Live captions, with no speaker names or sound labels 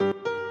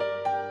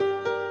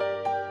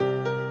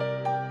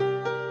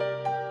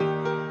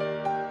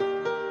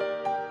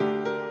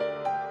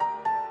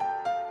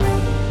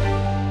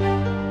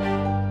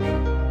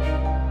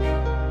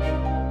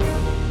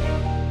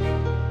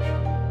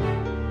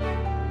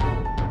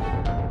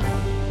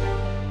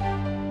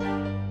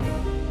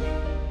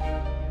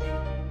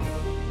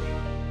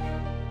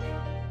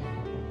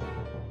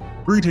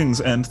Greetings,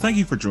 and thank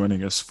you for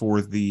joining us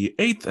for the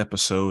eighth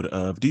episode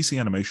of DC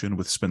Animation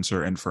with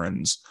Spenser and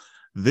Friends.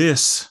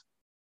 This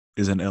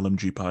is an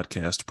LMG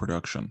podcast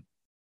production.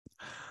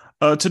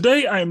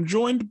 Today, I am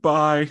joined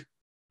by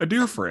a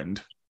dear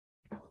friend.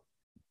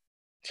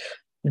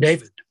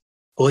 David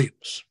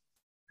Williams.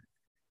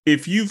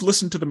 If you've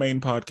listened to the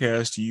main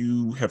podcast,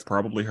 you have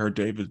probably heard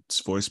David's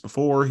voice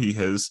before. He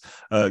has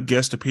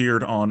guest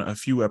appeared on a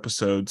few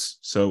episodes,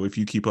 so if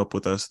you keep up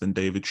with us, then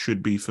David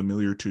should be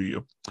familiar to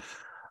you.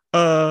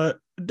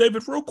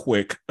 David, real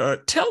quick,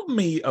 tell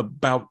me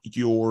about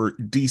your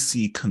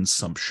DC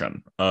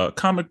consumption.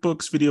 Comic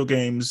books, video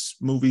games,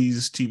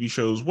 movies, TV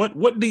shows. What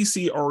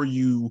DC are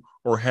you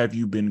or have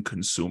you been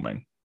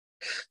consuming?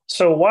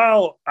 So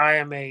while I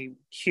am a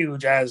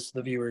huge, as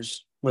the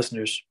viewers,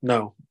 listeners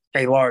know,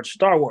 a large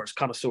Star Wars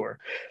connoisseur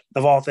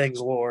of all things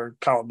lore,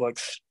 comic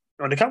books,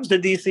 when it comes to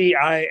DC,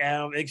 I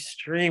am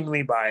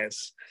extremely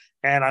biased.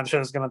 And I'm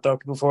sure it's going to throw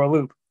people for a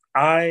loop.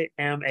 I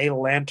am a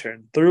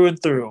Lantern through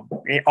and through.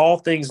 All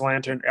things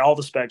Lantern, all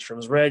the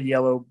spectrums: red,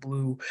 yellow,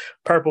 blue,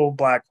 purple,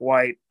 black,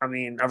 white. I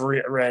mean, I've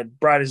read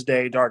Brightest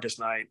Day, Darkest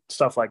Night,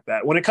 stuff like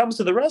that. When it comes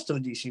to the rest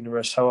of the DC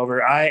universe,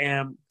 however, I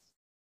am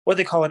what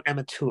they call an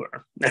amateur.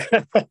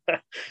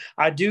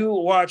 I do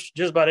watch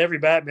just about every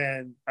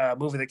Batman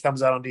movie that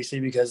comes out on DC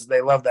because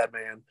they love that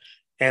man.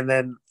 And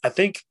then I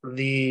think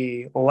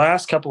the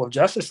last couple of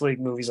Justice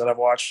League movies that I've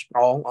watched,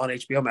 all on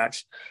HBO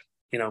Max,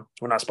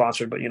 we're not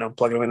sponsored, but,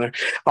 plug them in there.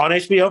 On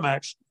HBO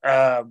Max,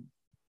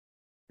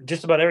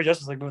 just about every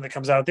Justice League movie that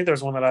comes out. I think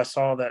there's one that I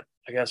saw that,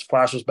 I guess,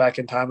 Flash was back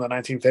in time, the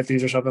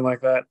 1950s or something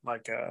like that.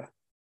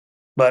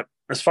 But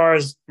as far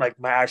as, my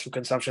actual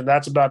consumption,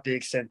 that's about the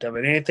extent of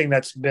it. Anything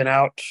that's been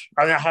out,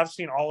 I mean, I have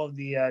seen all of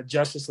the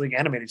Justice League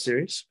animated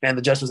series and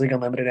the Justice League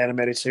Unlimited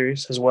animated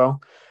series as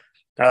well.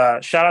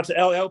 Shout out to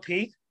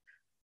LLP.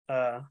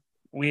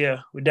 We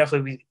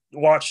definitely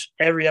watch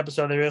every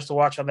episode there is to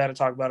watch on that and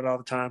talk about it all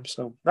the time.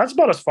 So that's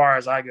about as far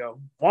as I go.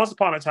 Once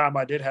upon a time,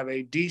 I did have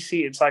a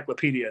DC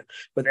encyclopedia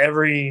with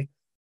every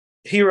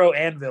hero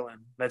and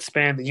villain that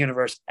spanned the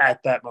universe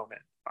at that moment.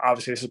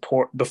 Obviously, this is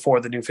before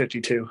the New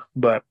 52.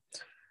 But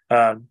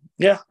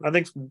yeah, I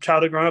think from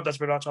childhood growing up, that's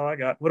pretty much all I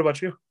got. What about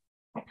you?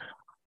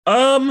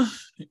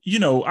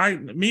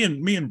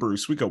 Me and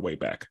Bruce, we go way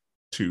back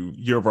to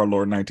Year of Our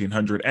Lord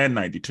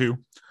 1992.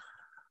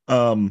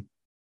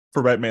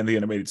 For Batman the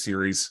Animated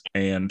Series,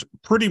 and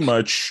pretty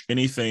much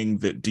anything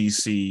that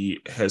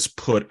DC has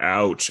put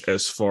out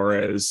as far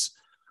as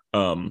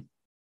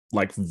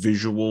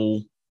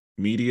visual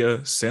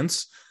media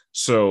since.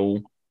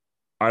 So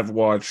I've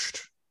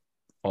watched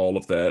all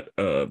of that.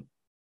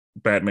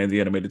 Batman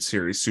the Animated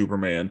Series,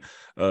 Superman,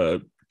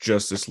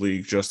 Justice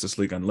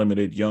League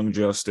Unlimited, Young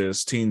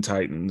Justice, Teen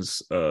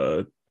Titans,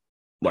 all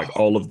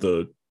of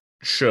the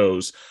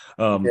shows.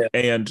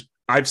 And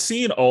I've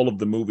seen all of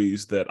the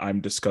movies that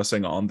I'm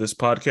discussing on this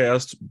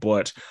podcast,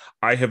 but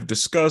I've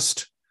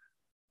discussed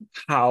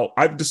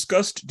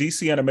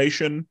DC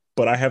animation,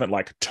 but I haven't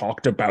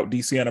talked about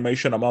DC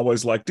animation. I'm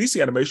always like,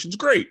 DC animation's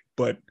great,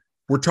 but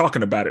we're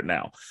talking about it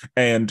now.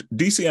 And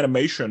DC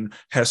animation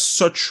has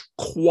such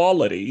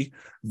quality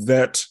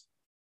that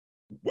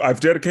I've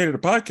dedicated a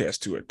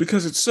podcast to it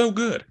because it's so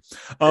good.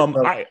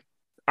 I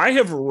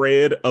have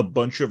read a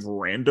bunch of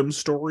random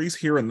stories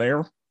here and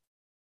there.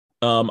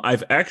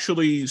 I've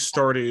actually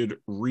started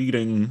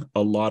reading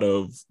a lot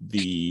of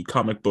the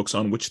comic books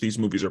on which these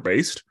movies are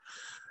based.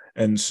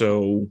 And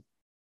so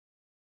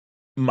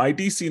my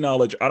DC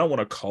knowledge, I don't want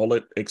to call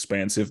it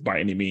expansive by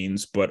any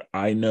means, but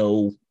I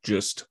know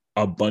just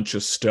a bunch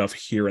of stuff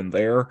here and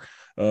there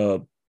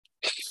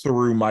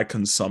through my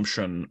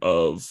consumption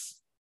of,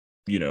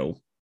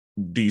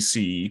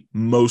 DC,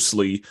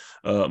 mostly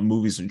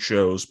movies and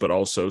shows, but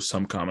also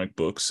some comic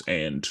books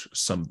and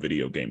some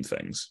video game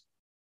things.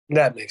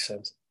 That makes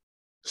sense.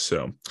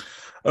 So,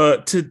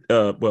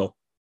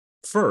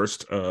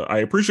 first, I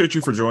appreciate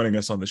you for joining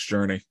us on this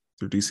journey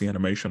through DC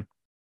animation.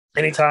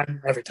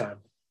 Anytime, every time.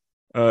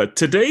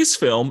 Today's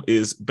film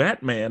is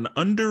Batman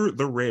Under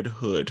the Red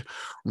Hood,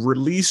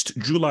 released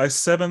July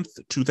 7th,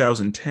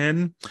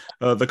 2010.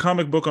 The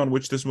comic book on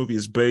which this movie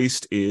is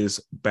based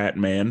is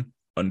Batman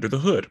Under the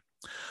Hood.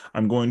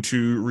 I'm going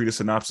to read a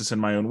synopsis in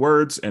my own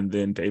words, and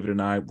then David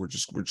and I, we're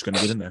just going to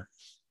get in there.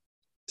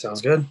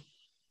 Sounds good.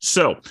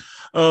 So,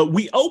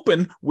 we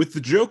open with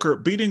the Joker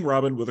beating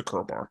Robin with a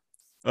crowbar.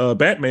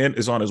 Batman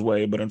is on his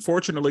way, but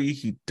unfortunately,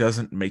 he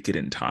doesn't make it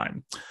in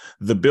time.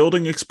 The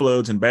building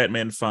explodes and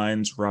Batman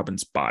finds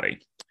Robin's body.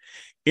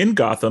 In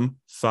Gotham,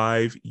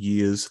 5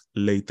 years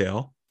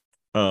later,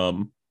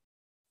 there's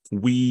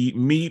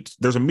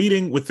a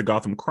meeting with the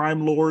Gotham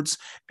crime lords,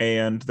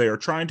 and they are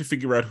trying to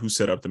figure out who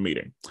set up the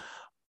meeting.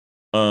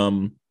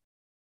 And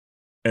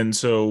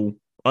so,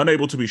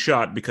 unable to be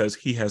shot because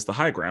he has the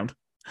high ground,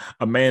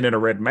 a man in a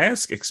red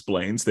mask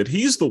explains that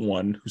he's the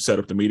one who set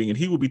up the meeting and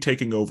he will be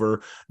taking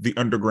over the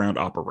underground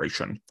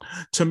operation.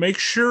 To make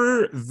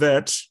sure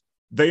that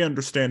they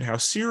understand how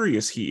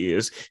serious he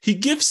is, he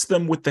gifts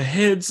them with the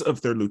heads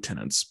of their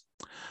lieutenants.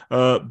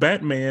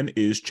 Batman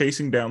is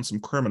chasing down some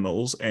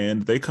criminals,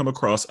 and they come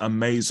across a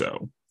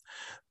Mazo.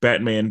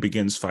 Batman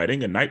begins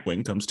fighting, and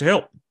Nightwing comes to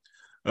help.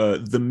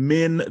 The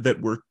men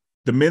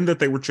that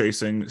they were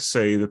chasing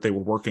say that they were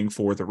working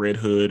for the Red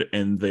Hood,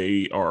 and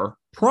they are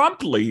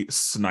promptly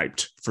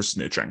sniped for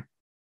snitching.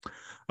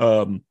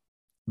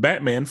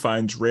 Batman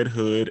finds Red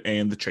Hood,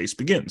 and the chase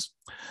begins.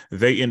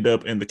 They end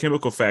up in the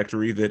chemical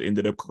factory that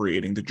ended up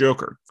creating the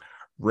Joker.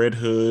 Red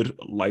Hood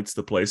lights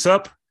the place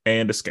up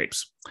and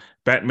escapes.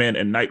 Batman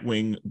and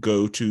Nightwing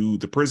go to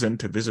the prison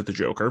to visit the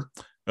Joker,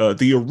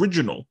 the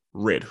original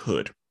Red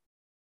Hood.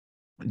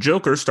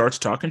 Joker starts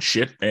talking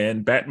shit,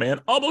 and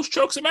Batman almost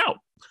chokes him out.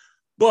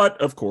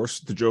 But, of course,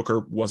 the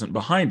Joker wasn't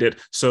behind it,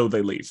 so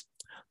they leave.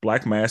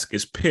 Black Mask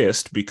is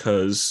pissed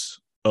because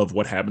of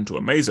what happened to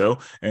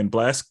Amazo, and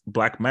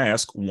Black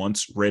Mask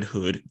wants Red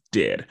Hood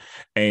dead.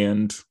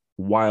 And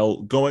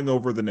while going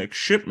over the next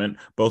shipment,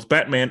 both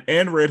Batman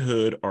and Red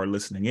Hood are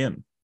listening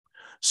in.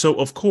 So,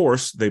 of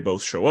course, they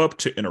both show up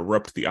to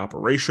interrupt the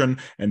operation,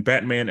 and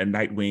Batman and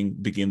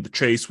Nightwing begin the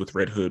chase with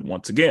Red Hood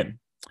once again.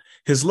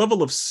 His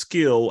level of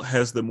skill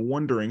has them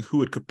wondering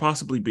who it could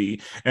possibly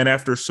be, and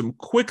after some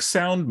quick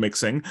sound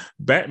mixing,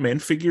 Batman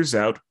figures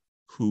out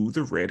who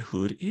the Red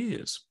Hood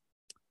is.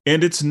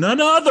 And it's none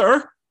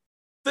other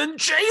than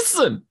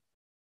Jason.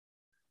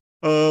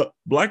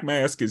 Black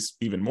Mask is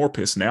even more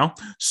pissed now,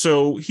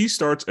 so he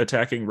starts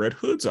attacking Red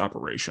Hood's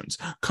operations,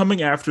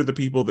 coming after the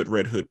people that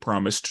Red Hood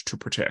promised to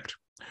protect.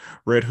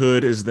 Red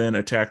Hood is then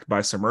attacked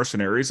by some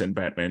mercenaries, and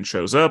Batman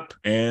shows up,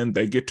 and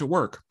they get to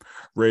work.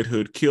 Red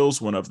Hood kills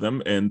one of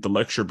them, and the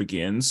lecture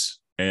begins,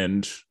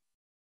 and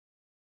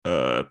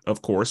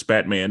of course,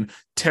 Batman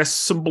tests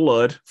some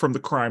blood from the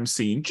crime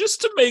scene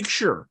just to make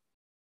sure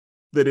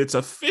that it's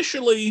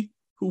officially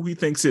who he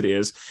thinks it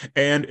is,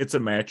 and it's a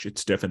match.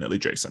 It's definitely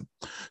Jason.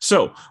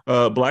 So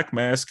Black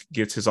Mask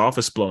gets his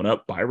office blown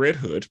up by Red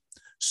Hood,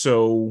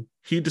 so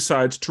he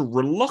decides to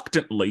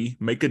reluctantly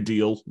make a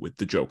deal with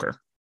the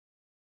Joker.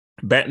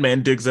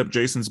 Batman digs up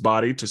Jason's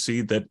body to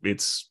see that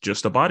it's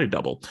just a body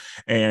double,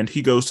 and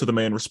he goes to the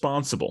man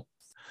responsible.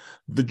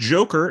 The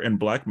Joker and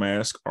Black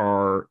Mask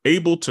are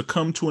able to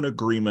come to an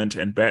agreement,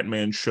 and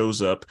Batman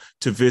shows up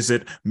to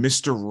visit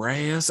Mr.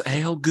 Ra's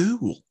al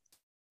Ghul.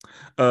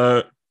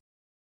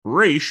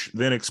 Ra's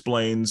then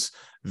explains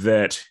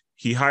that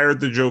he hired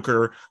the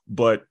Joker,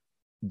 but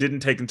didn't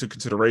take into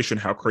consideration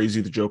how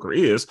crazy the Joker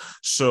is.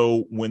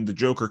 So when the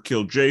Joker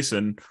killed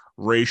Jason,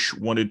 Ra's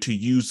wanted to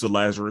use the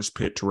Lazarus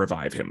Pit to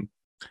revive him.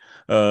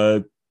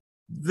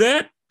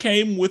 That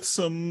came with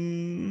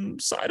some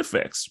side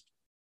effects.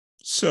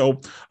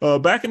 So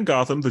back in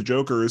Gotham, the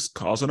Joker is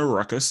causing a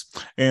ruckus,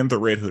 and the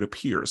Red Hood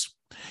appears.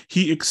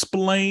 He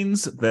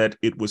explains that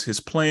it was his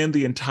plan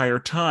the entire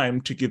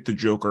time to get the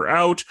Joker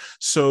out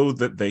so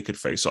that they could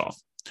face off.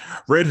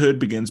 Red Hood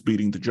begins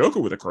beating the Joker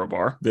with a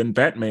crowbar, then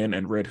Batman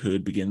and Red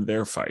Hood begin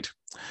their fight.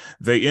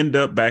 They end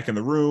up back in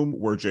the room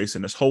where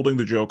Jason is holding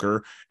the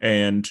Joker,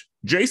 and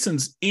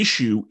Jason's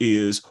issue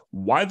is,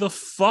 why the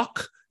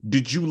fuck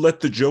did you let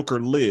the Joker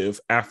live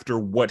after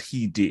what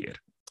he did?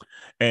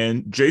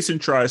 And Jason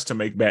tries to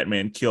make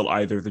Batman kill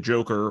either the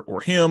Joker or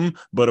him,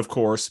 but of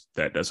course,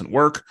 that doesn't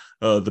work.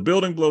 The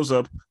building blows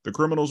up, the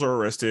criminals are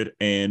arrested,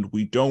 and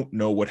we don't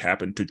know what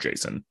happened to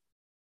Jason.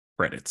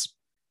 Credits.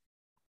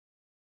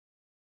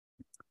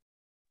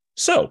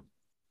 So,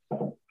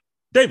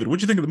 David,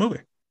 what'd you think of the movie?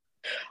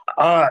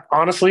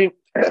 Honestly,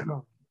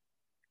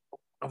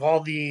 of all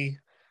the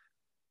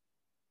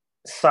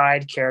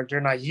side character,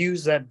 and I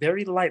use that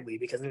very lightly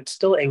because it's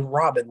still a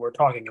Robin we're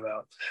talking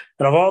about.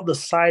 And of all the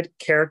side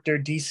character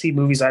DC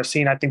movies I've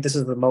seen, I think this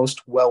is the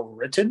most well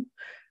written.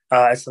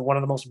 It's one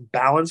of the most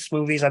balanced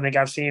movies I think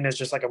I've seen as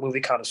just like a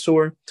movie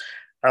connoisseur.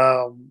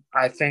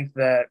 I think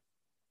that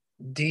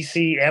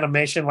DC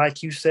animation,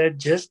 like you said,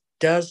 just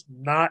does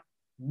not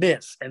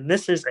miss. And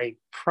this is a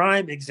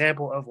prime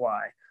example of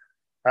why.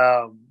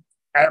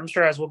 I'm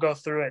sure as we'll go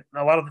through it,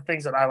 a lot of the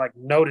things that I like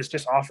noticed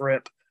just off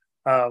rip,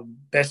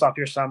 based off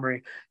your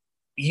summary,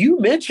 you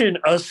mentioned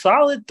a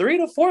solid 3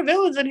 to 4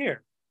 villains in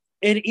here.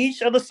 And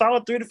each of the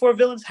solid 3 to 4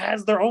 villains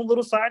has their own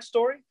little side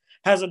story,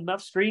 has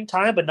enough screen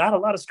time, but not a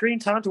lot of screen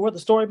time to where the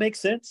story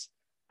makes sense.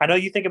 I know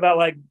you think about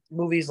like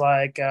movies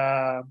like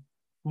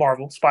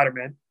Marvel,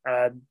 Spider-Man,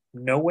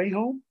 No Way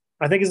Home,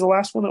 I think is the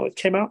last one that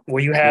came out,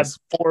 where you had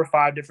 4 or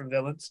 5 different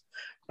villains.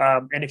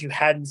 And if you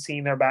hadn't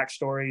seen their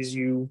backstories,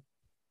 you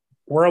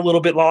were a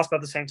little bit lost, but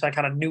at the same time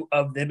kind of knew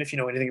of them if you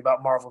know anything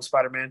about Marvel and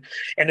Spider-Man.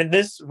 And in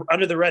this,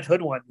 under the Red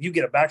Hood one, you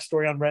get a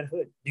backstory on Red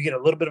Hood. You get a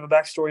little bit of a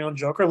backstory on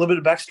Joker, a little bit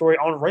of backstory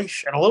on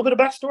Ra's, and a little bit of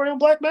backstory on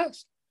Black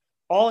Mask.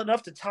 All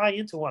enough to tie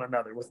into one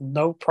another with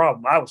no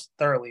problem. I was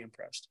thoroughly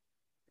impressed.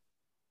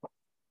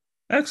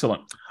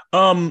 Excellent.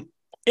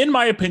 In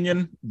my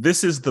opinion,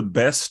 this is the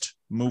best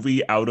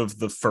movie out of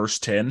the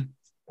first 10.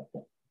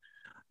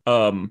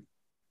 And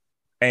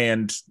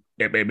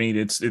I mean,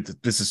 it's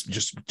this is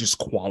just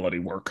quality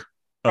work.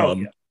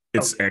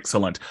 It's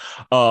excellent.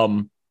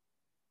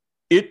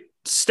 It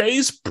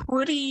stays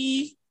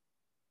pretty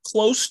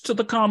close to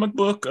the comic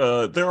book.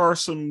 There are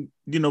some,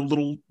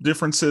 little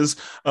differences.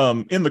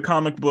 In the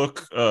comic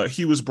book,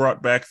 he was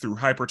brought back through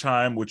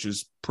hypertime, which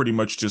is pretty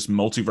much just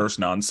multiverse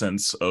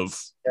nonsense of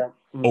Yeah.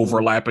 Mm-hmm.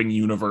 overlapping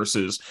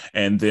universes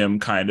and them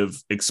kind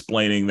of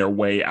explaining their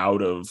way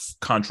out of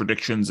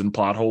contradictions and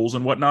plot holes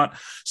and whatnot.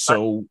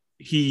 So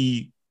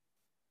he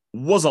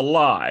was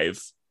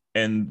alive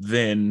and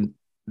then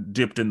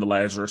dipped in the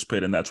Lazarus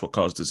pit, and that's what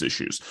caused his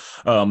issues.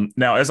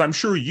 Now, as I'm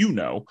sure you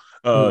know,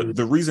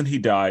 the reason he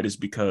died is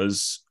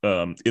because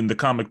in the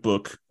comic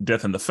book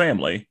Death in the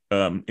Family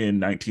in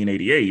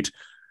 1988,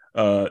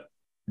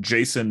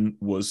 Jason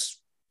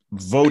was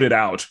voted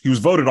out. He was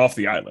voted off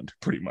the island,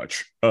 pretty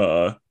much.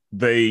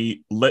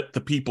 They let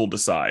the people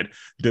decide,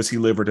 does he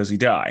live or does he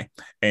die?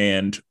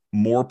 And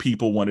more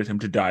people wanted him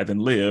to die than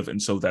live, and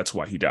so that's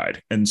why he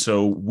died. And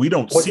so we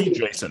don't see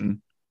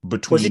Jason Was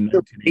he between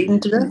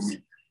beaten to death?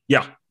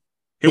 Yeah.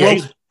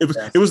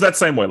 It was that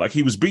same way. Like,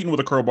 he was beaten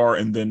with a crowbar,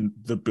 and then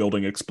the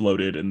building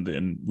exploded, and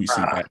then we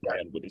see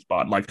Batman with his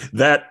body. Like,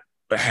 that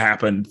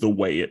happened the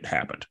way it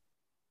happened.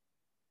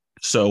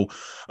 So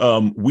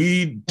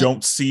we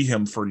don't see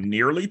him for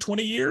nearly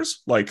 20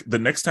 years. Like, the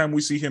next time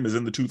we see him is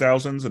in the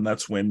 2000s, and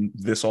that's when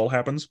this all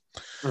happens.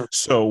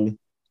 So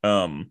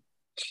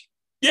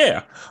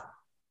yeah.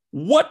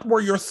 What were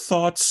your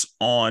thoughts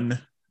on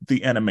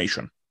the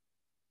animation?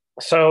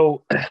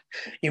 So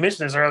you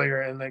mentioned this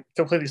earlier, and it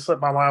completely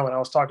slipped my mind when I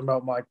was talking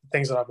about my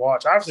things that I've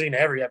watched. I've seen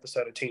every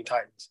episode of Teen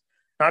Titans.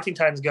 Not Teen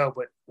Titans Go,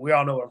 but we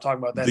all know what I'm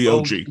talking about. That The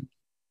OG.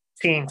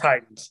 Teen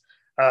Titans,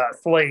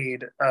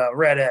 Slade,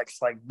 Red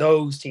X, like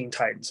those Teen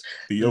Titans.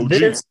 The OG.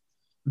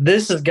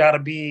 This has got to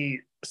be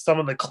some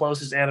of the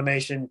closest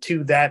animation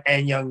to that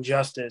and Young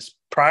Justice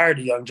prior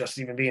to Young Justice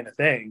even being a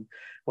thing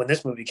when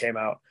this movie came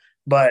out.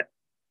 But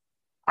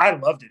I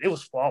loved it. It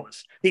was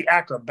flawless. The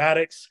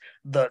acrobatics,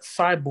 the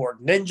cyborg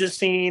ninja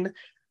scene,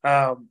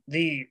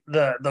 the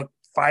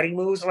fighting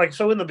moves. Like,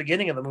 so in the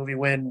beginning of the movie,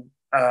 when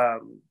I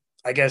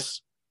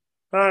guess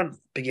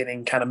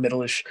beginning, kind of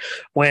middle-ish,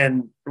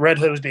 when Red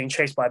Hood was being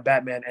chased by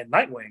Batman and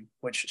Nightwing,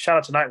 which shout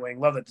out to Nightwing,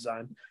 love that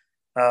design.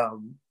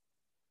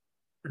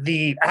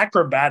 The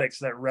acrobatics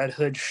that Red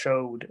Hood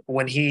showed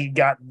when he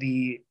got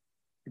the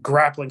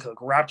grappling hook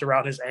wrapped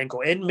around his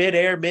ankle in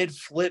midair, mid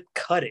flip,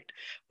 cut it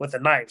with a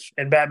knife.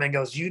 And Batman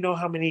goes, "You know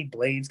how many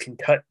blades can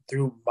cut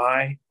through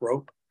my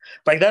rope?"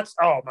 Like, that's,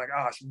 oh my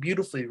gosh,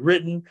 beautifully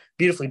written,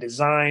 beautifully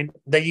designed.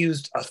 They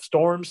used a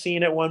storm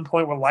scene at one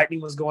point where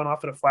lightning was going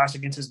off in a flash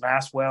against his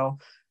mask. Well,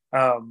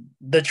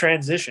 the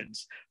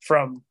transitions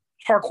from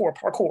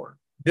parkour,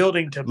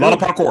 building to building.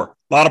 A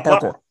lot of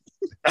parkour.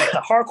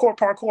 Hardcore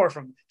parkour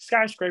from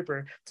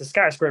skyscraper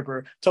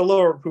to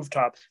lower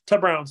rooftop to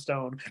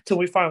brownstone till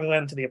we finally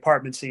land into the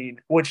apartment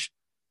scene, which,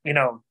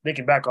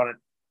 thinking back on it,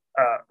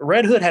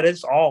 Red Hood had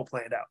this all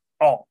planned out.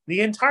 All. The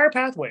entire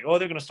pathway. Oh,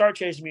 they're going to start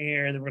chasing me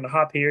here, and then we're going to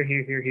hop here.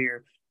 He's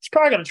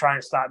probably going to try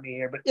and stop me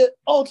here, but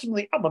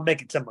ultimately, I'm going to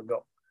make it to my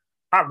goal.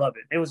 I love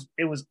it.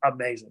 It was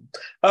amazing.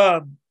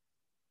 I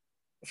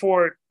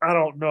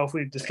don't know if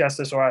we've discussed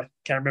this, or I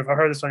can't remember if I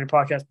heard this on your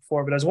podcast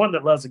before, but as one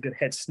that loves a good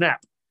head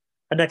snap,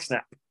 a neck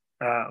snap.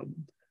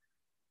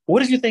 What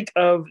did you think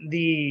of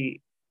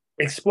the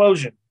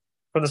explosion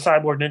from the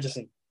cyborg ninja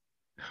scene?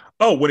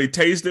 Oh, when he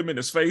tased him in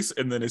his face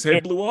and then his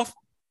head blew off?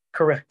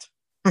 Correct.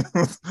 I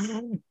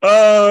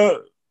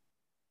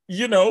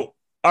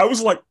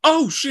was like,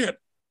 oh shit.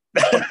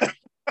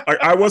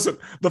 I wasn't,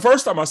 the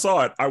first time I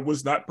saw it, I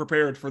was not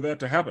prepared for that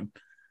to happen.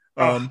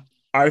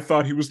 I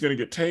thought he was going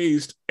to get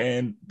tased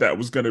and that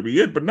was going to be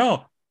it, but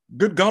no,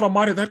 good God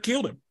Almighty, that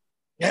killed him.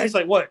 Yeah, he's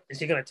like, what? Is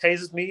he going to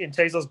tase me and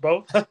tase us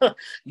both?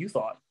 You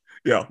thought.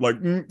 Yeah,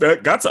 like,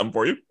 that got something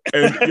for you.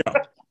 And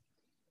yeah,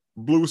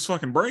 blew his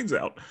fucking brains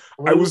out.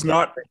 I was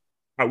not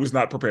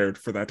prepared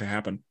for that to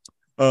happen.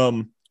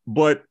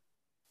 But,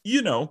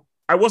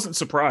 I wasn't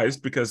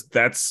surprised, because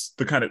that's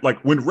the kind of, like,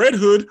 when Red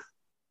Hood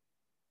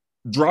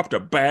dropped a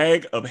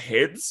bag of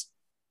heads,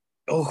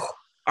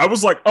 I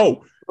was like,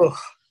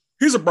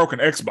 he's a broken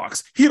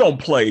Xbox. He don't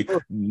play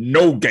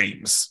no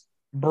games.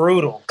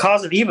 Brutal,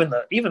 causing even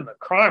the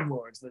crime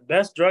lords, the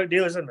best drug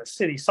dealers in the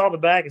city, saw the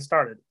bag and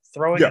started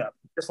throwing it up.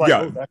 Just like,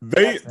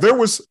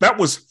 that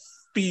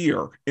was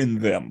fear in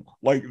them.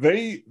 Like,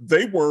 they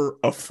were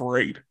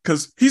afraid,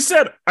 because he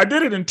said, "I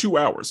did it in 2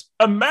 hours.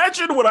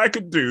 Imagine what I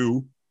could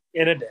do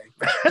in a day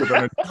with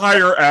an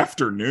entire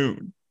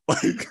afternoon."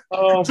 Like,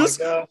 just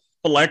my God,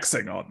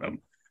 flexing on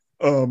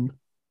them.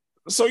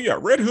 So yeah,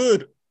 Red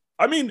Hood.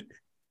 I mean,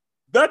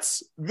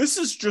 this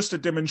is just a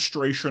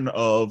demonstration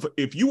of,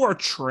 if you are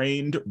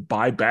trained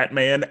by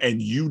Batman and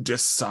you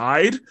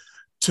decide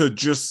to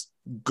just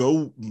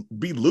go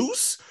be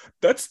loose,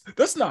 that's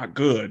not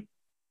good.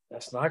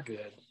 That's not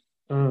good.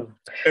 And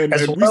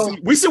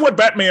we see what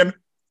Batman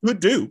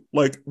could do.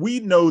 Like, we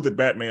know that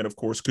Batman, of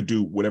course, could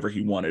do whatever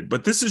he wanted,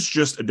 but this is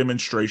just a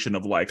demonstration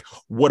of, like,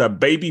 what a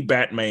baby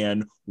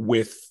Batman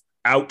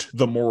without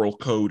the moral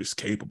code is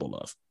capable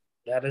of.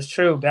 That is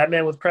true.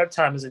 Batman with prep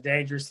time is a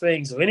dangerous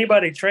thing. So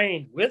anybody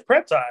trained with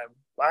prep time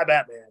by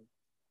Batman,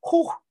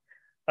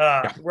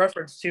 Yeah,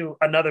 reference to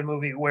another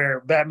movie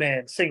where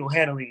Batman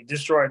single-handedly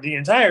destroyed the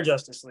entire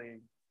Justice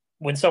League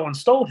when someone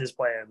stole his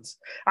plans.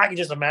 I can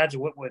just imagine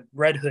what would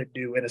Red Hood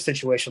do in a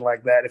situation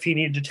like that if he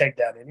needed to take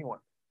down anyone.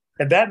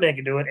 If Batman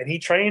could do it and he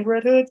trained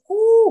Red Hood,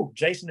 ooh,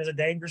 Jason is a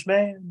dangerous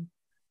man.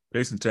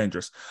 Jason's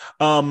dangerous.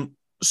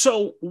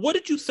 So what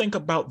did you think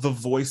about the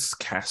voice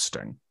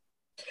casting?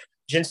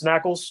 Jensen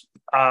Ackles,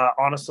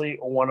 honestly,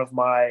 one of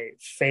my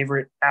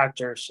favorite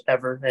actors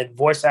ever, and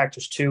voice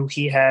actors too.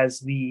 He has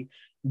the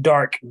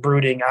dark,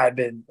 brooding, I've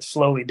been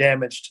slowly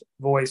damaged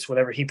voice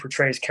whenever he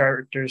portrays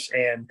characters,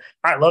 and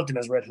I loved him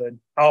as Red Hood.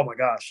 Oh my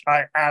gosh,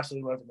 I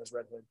absolutely loved him as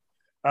Red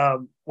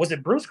Hood. Was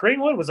it Bruce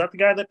Greenwood? Was that the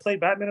guy that played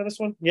Batman in this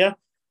one? Yeah.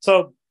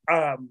 So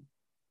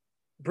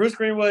Bruce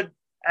Greenwood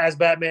as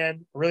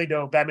Batman, really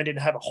dope. Batman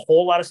didn't have a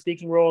whole lot of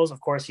speaking roles.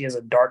 Of course, he has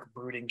a dark,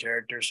 brooding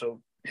character,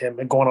 so him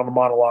going on a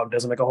monologue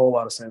doesn't make a whole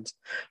lot of sense.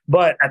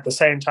 But at the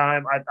same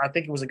time, I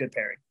think it was a good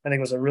pairing. I think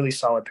it was a really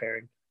solid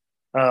pairing.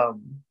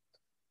 Um,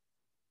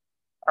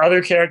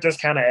 Other characters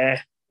kind of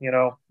you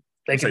know,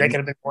 they could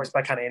have been voiced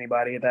by kind of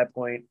anybody at that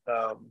point.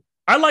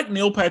 I like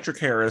Neil Patrick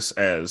Harris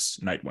as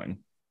Nightwing.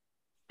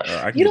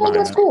 I can You get know what? behind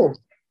That's that. cool.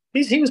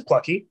 He was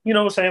plucky. You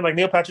know what I'm saying? Like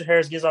Neil Patrick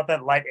Harris gives off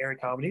that light, airy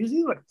comedy. He's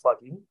like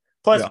plucky.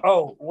 Plus, Yeah,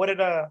 oh, what did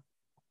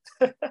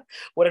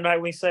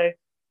Nightwing say?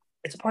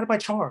 It's a part of my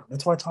charm.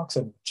 That's why I talk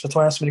so much. That's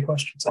why I ask so many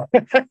questions.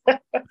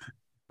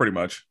 pretty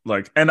much.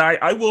 Like, and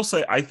I will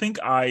say, I think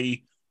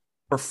I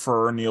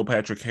prefer Neil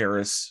Patrick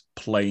Harris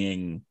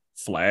playing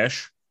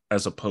Flash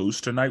as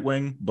opposed to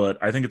Nightwing, but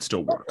I think it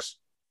still works.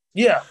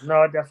 Yeah,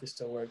 no, it definitely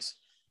still works.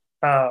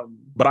 Um,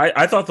 But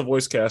I thought the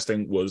voice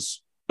casting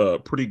was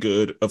pretty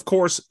good. Of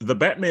course, the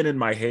Batman in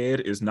my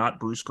head is not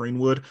Bruce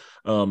Greenwood.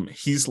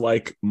 He's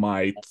like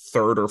my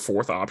third or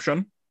fourth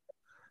option.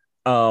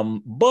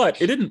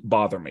 But it didn't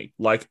bother me.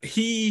 Like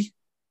he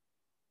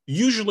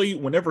usually,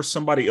 whenever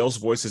somebody else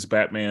voices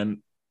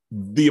Batman,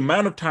 the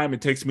amount of time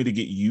it takes me to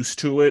get used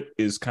to it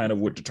is kind of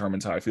what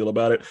determines how I feel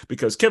about it.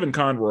 Because Kevin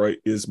Conroy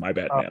is my uh,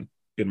 Batman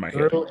in my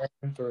head. through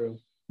and through,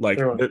 Like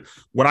through.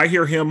 when I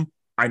hear him,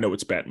 I know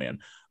it's Batman.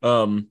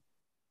 Um,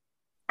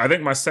 I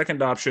think my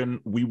second option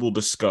we will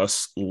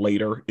discuss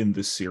later in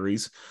this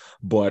series,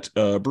 but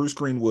Bruce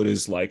Greenwood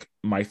is like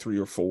my three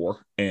or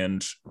four,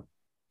 and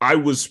I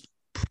was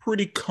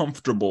pretty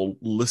comfortable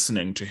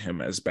listening to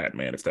him as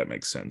Batman, if that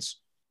makes sense.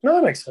 No,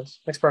 that makes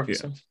sense. Makes perfect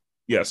Yeah, sense.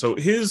 yeah. So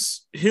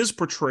his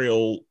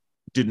portrayal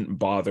didn't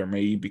bother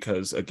me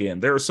because again,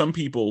 there are some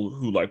people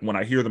who like when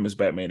I hear them as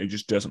Batman, it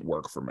just doesn't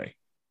work for me.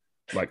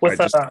 Like I With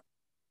just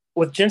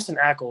with Jensen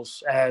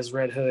Ackles as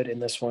Red Hood in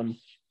this one,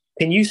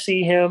 can you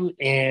see him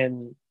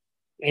in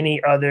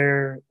any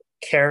other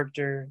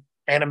character,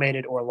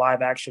 animated or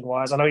live action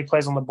wise? I know he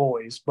plays on The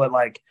Boys, but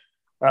like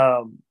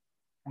um,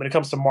 when it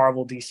comes to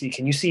Marvel, DC,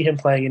 can you see him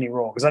playing any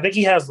role? Because I think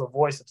he has the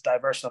voice that's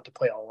diverse enough to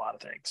play a lot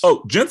of things.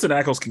 oh, Jensen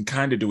Ackles can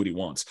kind of do what he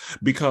wants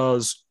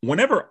because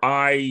whenever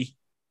I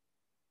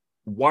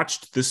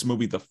watched this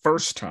movie the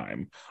first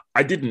time,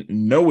 I didn't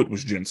know it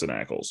was Jensen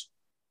Ackles.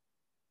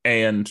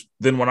 And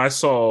then when I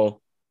saw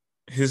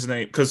his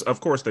name, because of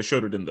course they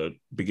showed it in the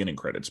beginning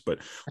credits, but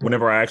Mhm.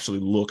 whenever I actually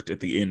looked at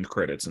the end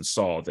credits and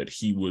saw that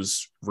he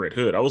was Red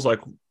Hood, I was like,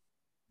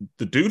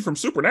 the dude from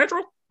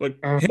Supernatural? Like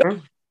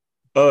him?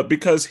 Mhm.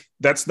 Because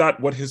that's not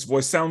what his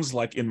voice sounds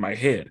like in my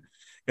head.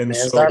 And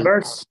Man's so,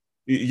 diverse.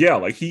 yeah,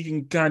 like he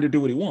can kind of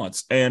do what he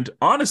wants. And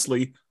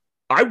honestly,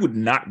 I would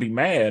not be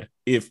mad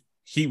if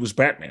he was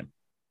Batman.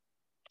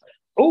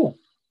 Oh,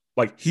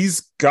 Like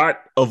he's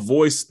got a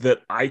voice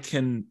that I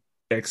can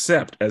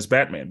accept as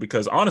Batman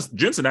because honest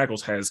Jensen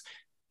Ackles has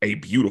a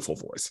beautiful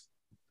voice.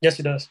 yes,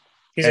 he does.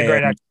 He's a great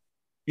And actor.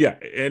 yeah,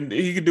 and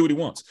he can do what he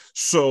wants.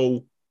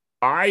 So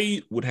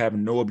I would have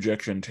no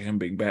objection to him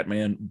being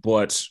Batman,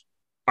 but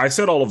I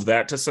said all of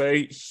that to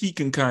say he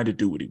can kind of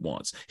do what he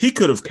wants. He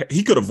could have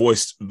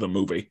voiced the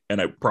movie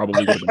and it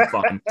probably would have been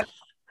fine.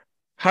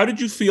 How did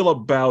you feel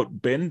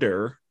about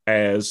Bender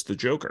as the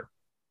Joker?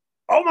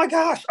 Oh my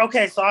gosh.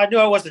 Okay, so I knew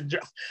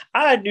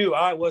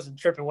I wasn't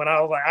tripping when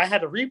I was like I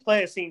had to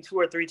replay a scene two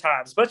or three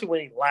times, especially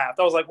when he laughed.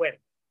 I was like, wait,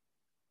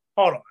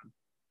 hold on.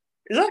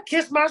 Is that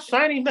Kiss My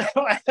Shiny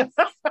Metal? I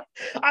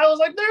was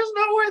like, there's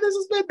no way this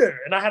has been there.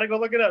 And I had to go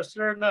look it up.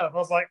 Sure enough. I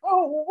was like,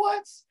 oh,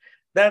 what?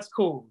 That's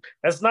cool.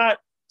 That's not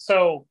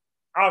so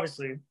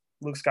obviously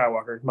Luke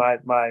Skywalker,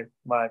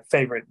 my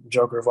favorite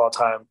Joker of all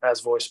time,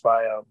 as voiced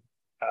by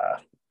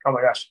oh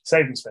my gosh,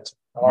 save me, Spencer.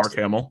 I lost Mark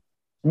it. Hamill,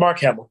 Mark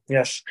Hamill,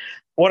 yes.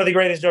 One of the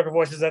greatest Joker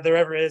voices that there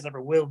ever is,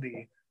 ever will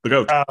be. the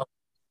goat. Uh,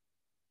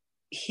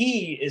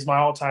 he is my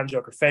all-time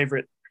Joker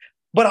favorite,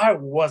 but I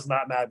was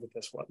not mad with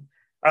this one.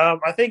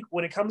 I think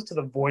when it comes to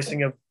the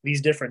voicing of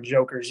these different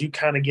Jokers, you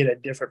kind of get a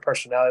different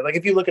personality. Like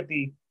if you look at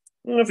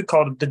I don't know if you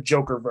call it the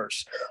Joker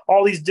verse,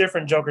 all these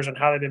different Jokers and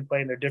how they've been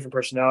playing their different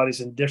personalities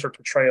and different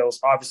portrayals.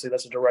 Obviously,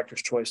 that's a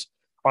director's choice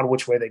on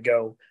which way they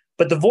go.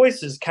 But the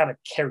voices kind of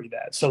carry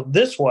that. So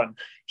this one,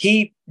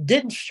 he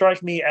didn't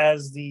strike me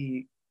as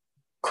the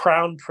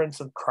crown prince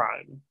of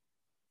crime.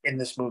 in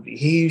this movie.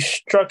 He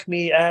struck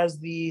me as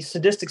the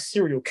sadistic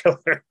serial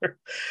killer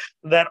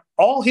that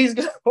all he's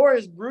good for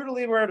is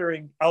brutally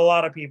murdering a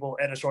lot of people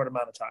in a short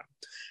amount of time.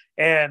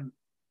 And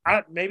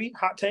maybe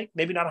hot take,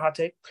 maybe not a hot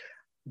take.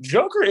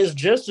 Joker is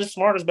just as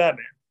smart as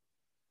Batman,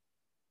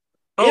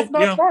 Oh if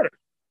not yeah, smarter.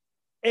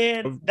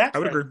 And I that's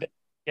would a agree.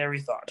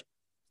 scary thought.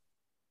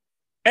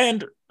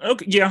 And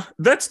okay, yeah,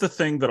 that's the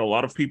thing that a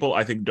lot of people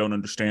I think don't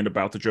understand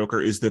about the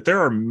Joker is that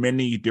there are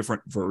many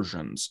different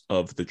versions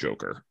of the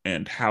Joker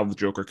and how the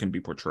Joker can be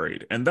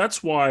portrayed. And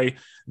that's why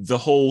the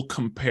whole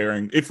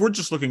comparing, if we're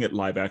just looking at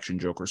live action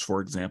Jokers, for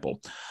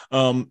example,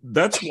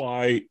 that's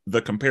why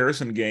the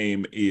comparison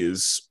game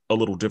is a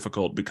little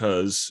difficult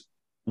because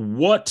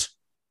what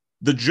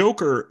the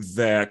Joker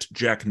that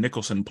Jack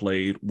Nicholson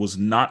played was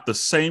not the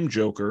same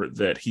Joker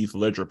that Heath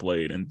Ledger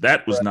played, and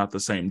that was Right. not the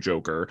same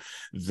Joker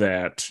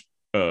that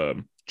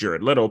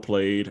Jared Leto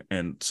played.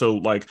 And so,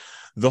 like,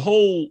 the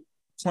whole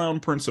Clown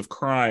Prince of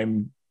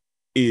Crime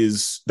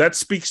is that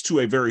speaks to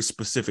a very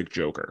specific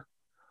Joker,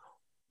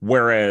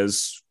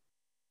 whereas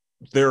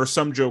there are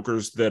some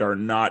Jokers that are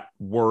not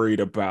worried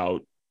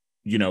about,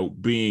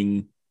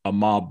 being a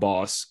mob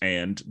boss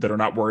and that are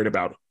not worried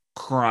about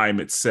crime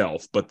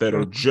itself, but that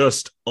are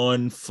just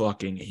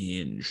unfucking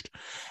hinged.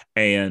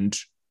 And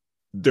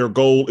their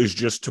goal is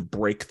just to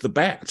break the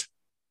bat.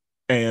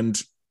 And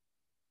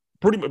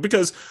pretty much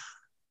because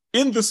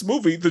in this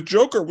movie, the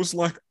Joker was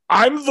like,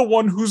 I'm the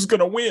one who's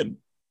gonna win.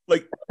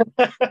 Like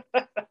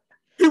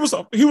he was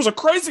a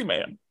crazy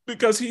man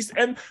because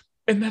and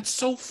that's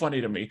so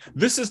funny to me.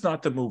 This is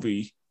not the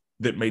movie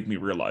that made me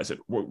realize it.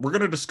 We're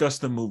going to discuss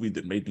the movie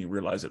that made me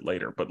realize it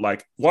later, but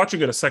like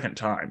watching it a second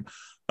time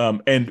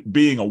and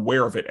being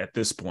aware of it at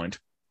this point,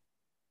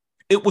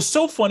 it was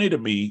so funny to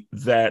me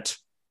that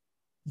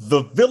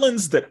the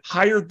villains that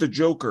hired the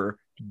Joker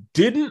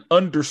didn't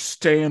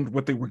understand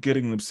what they were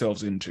getting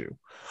themselves into.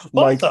 Both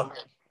Like, of them.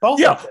 Both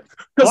yeah, of them.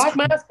 because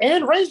Black Mask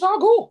and Ra's al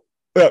Ghul.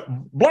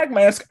 Black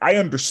Mask, I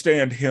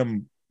understand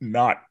him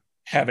not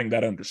having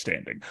that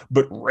understanding,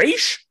 but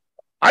Raish,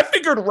 I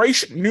figured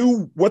Raish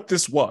knew what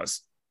this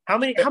was. How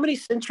many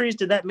centuries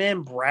did that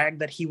man brag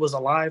that he was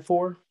alive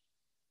for?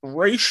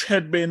 Raish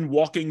had been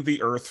walking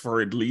the earth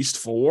for at least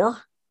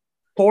four.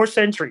 4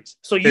 centuries.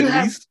 So At you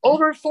have least.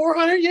 over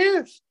 400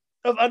 years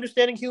of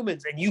understanding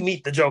humans, and you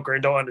meet the Joker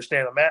and don't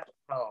understand him. Matt.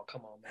 Oh,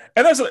 come on, man.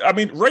 And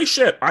Raish,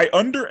 I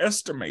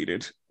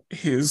underestimated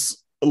his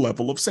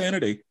level of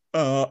sanity.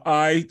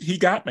 He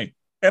got me.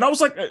 And I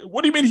was like,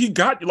 what do you mean he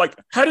got you? Like,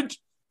 how did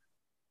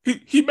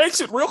he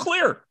makes it real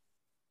clear.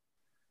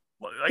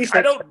 He Like, I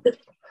said, don't.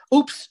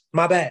 "Oops,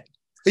 my bad.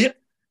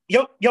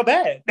 Yo,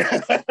 bad."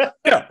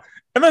 Yeah.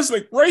 And that's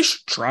like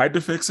Raish tried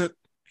to fix it.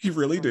 He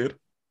really did.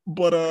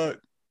 But I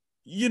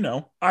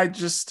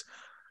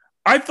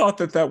thought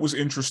that was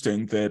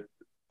interesting that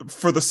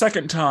for the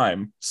second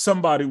time,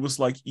 somebody was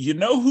like, you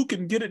know who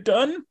can get it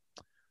done?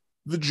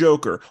 The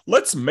Joker.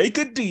 Let's make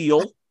a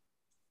deal.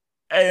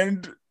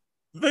 And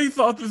they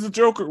thought that the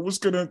Joker was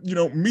gonna,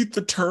 meet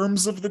the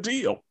terms of the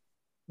deal.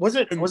 Was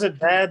it And was it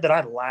bad that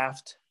I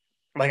laughed?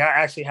 Like I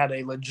actually had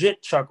a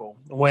legit chuckle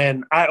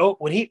when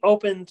he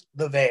opened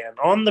the van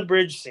on the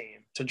bridge scene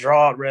to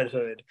draw out Red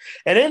Hood,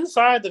 and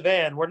inside the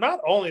van were not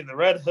only the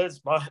Red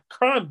Hood's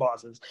crime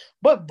bosses,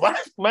 but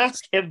Black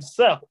Mask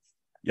himself.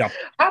 yeah.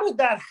 How did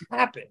that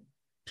happen?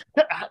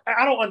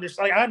 I don't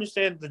understand. Like, I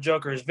understand the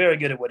Joker is very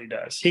good at what he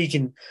does. He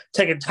can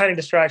take a tiny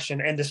distraction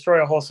and destroy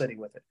a whole city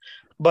with it.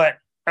 But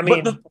I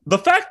But mean, the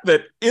fact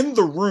that in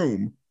the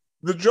room,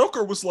 the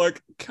Joker was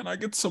like, can I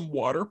get some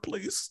water,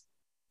 please?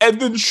 And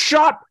then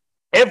shot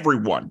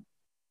everyone.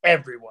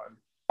 everyone.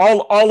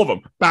 All of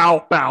them.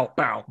 Bow, bow,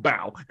 bow,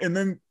 bow. And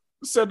then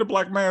said to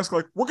Black Mask,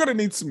 like, we're gonna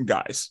need some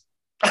guys.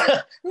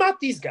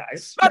 Not these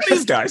guys. Not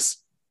these guys.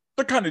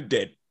 They're kind of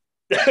dead.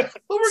 But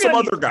we're Some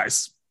gonna other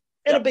guys.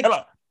 in Yeah. a big.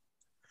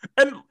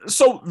 And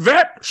so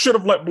that should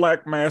have let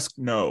Black Mask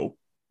know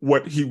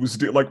what he was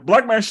doing. Like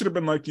Black Mask should have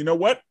been like, you know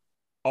what?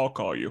 I'll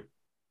call you.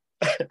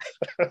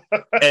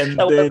 And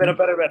That would have been a then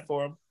better bet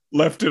for him.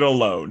 left it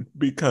alone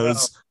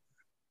because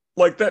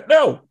like that,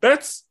 no,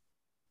 that's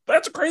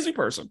a crazy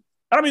person.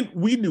 I mean,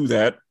 we knew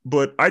that,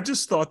 but I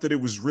just thought that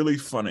it was really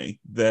funny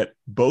that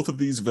both of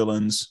these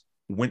villains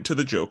went to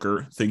the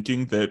Joker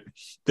thinking that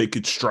they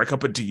could strike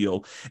up a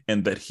deal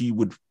and that he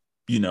would,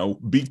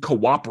 be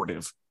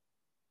cooperative.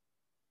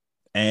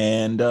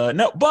 And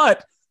no,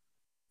 but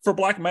for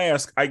Black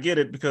Mask, I get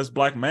it because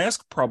Black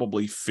Mask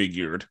probably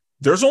figured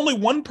there's only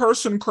one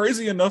person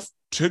crazy enough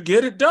to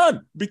get it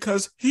done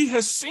because he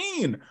has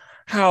seen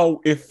how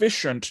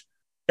efficient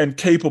and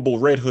capable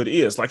Red Hood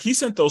is. Like he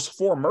sent those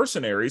 4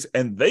 mercenaries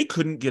and they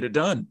couldn't get it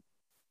done.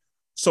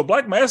 So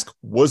Black Mask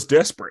was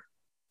desperate.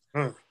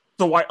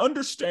 So I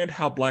understand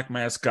how Black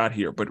Mask got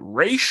here, but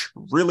Raish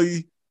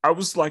really, I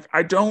was like,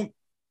 I don't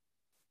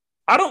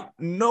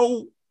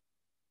know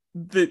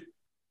that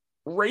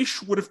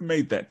Raish would have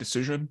made that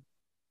decision.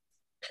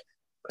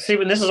 See,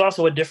 and this is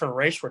also a different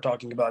race we're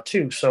talking about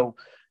too. So,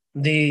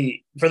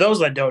 for those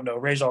that don't know,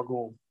 Ra's al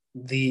Ghul,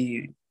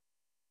 the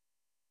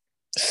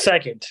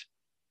second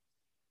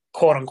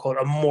quote unquote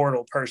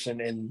immortal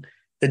person in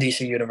the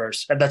DC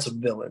universe, and that's a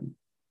villain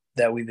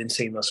that we've been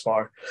seeing thus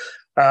far.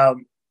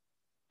 Um,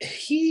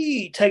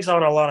 he takes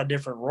on a lot of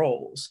different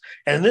roles,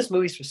 and in this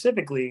movie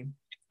specifically,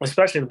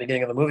 especially in the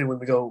beginning of the movie when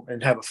we go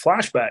and have a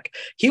flashback,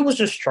 he was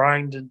just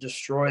trying to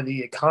destroy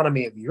the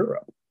economy of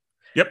Europe.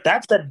 Yep.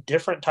 That's a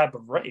different type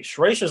of race.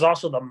 Race is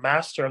also the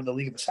master of the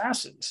League of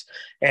Assassins,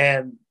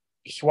 and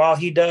while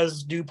he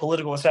does do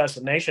political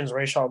assassinations,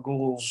 Ra's al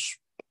Ghul's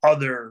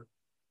other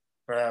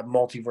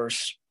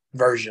multiverse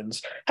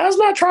versions has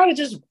not tried to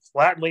just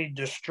flatly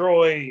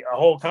destroy a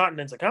whole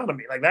continent's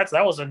economy. Like that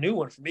was a new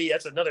one for me.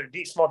 That's another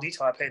small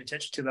detail I paid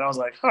attention to that I was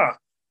like, huh,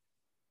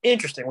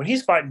 interesting. When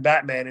he's fighting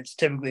Batman, it's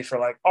typically for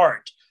like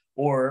art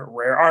or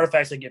rare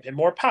artifacts that give him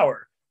more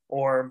power,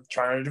 or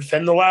trying to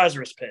defend the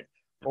Lazarus Pit,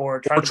 or Or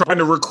trying to trying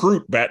to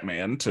recruit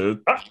Batman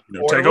to or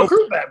to take over.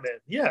 recruit Batman.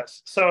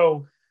 Yes.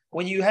 So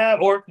when you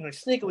have, or like,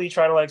 sneakily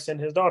try to like send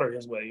his daughter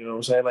his way, you know what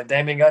I'm saying? Like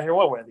Damien got here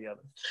one way or the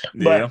other.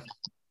 But Yeah.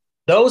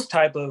 those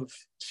type of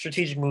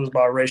strategic moves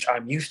by Rich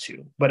I'm used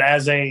to. But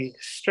as a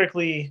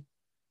strictly,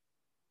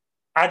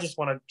 I just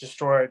want to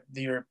destroy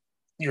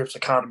Europe's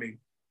economy.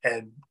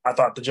 And I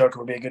thought the Joker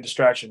would be a good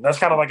distraction. That's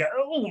kind of like,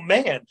 oh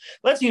man,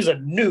 let's use a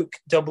nuke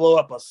to blow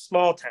up a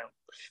small town,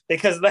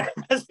 because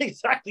that's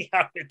exactly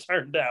how it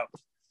turned out.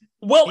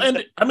 Well,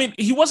 and I mean,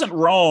 he wasn't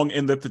wrong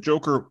in that the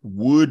Joker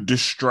would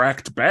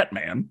distract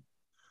Batman,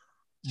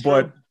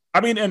 but I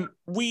mean,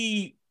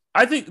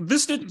 I think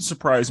this didn't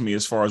surprise me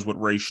as far as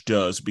what Ra's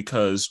does,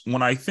 because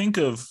when I think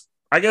of,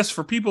 I guess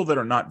for people that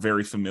are not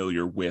very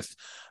familiar with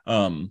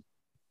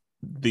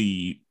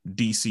the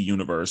DC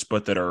universe,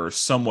 but that are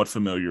somewhat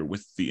familiar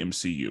with the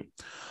MCU,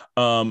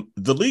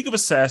 the League of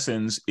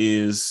Assassins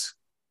is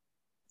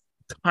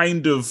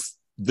kind of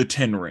the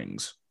Ten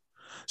Rings.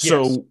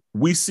 So Yes.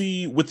 we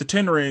see with the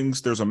Ten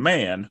Rings, there's a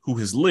man who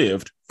has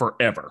lived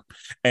forever,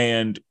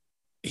 and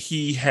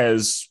he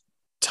has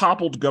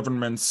toppled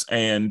governments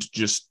and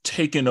just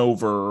taken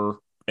over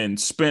and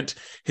spent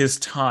his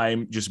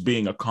time just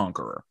being a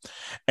conqueror.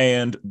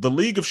 And the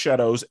League of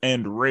Shadows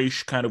and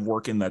Raish kind of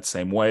work in that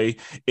same way,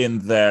 in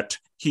that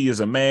he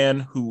is a man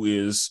who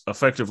is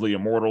effectively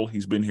immortal.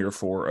 He's been here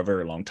for a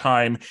very long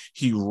time.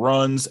 He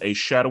runs a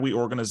shadowy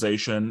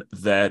organization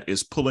that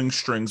is pulling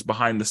strings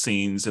behind the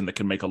scenes and that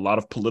can make a lot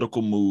of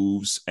political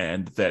moves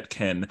and that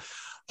can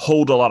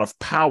hold a lot of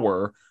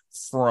power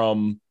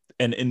from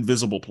an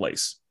invisible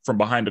place, from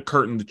behind a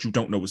curtain that you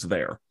don't know is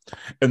there.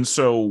 And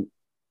so,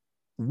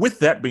 with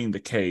that being the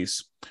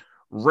case,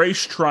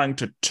 Raish trying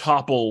to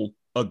topple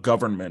a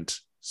government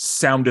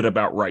sounded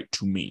about right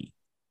to me.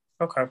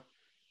 Okay.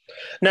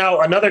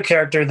 Now, another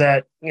character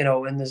that,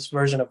 in this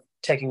version of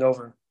taking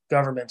over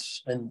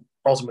governments and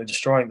ultimately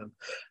destroying them,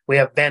 we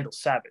have Vandal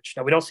Savage.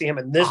 Now, we don't see him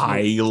in this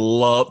movie.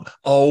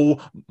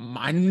 Oh,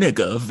 my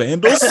nigga,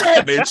 Vandal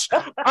Savage.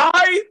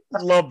 I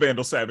love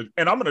Vandal Savage.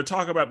 And I'm going to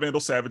talk about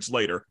Vandal Savage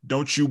later.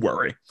 Don't you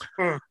worry.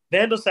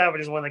 Vandal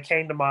Savage is one that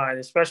came to mind,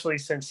 especially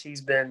since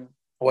he's been,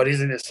 what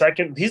is it, the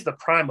second? He's the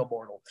prime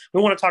immortal.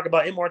 We want to talk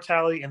about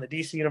immortality in the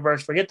DC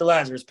universe. Forget the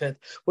Lazarus Pit.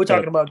 We're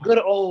talking about good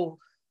old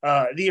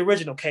the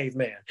original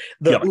caveman,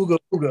 the Ooga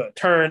Ooga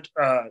turned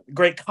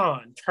Great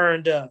Khan,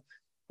 turned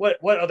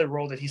what other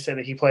role did he say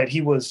that he played?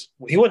 He wasn't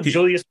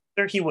Julius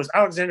Caesar, he was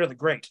Alexander the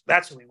Great.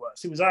 That's who he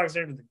was. He was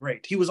Alexander the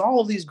Great. He was all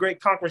of these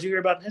great conquerors you hear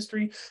about in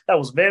history. That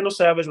was Vandal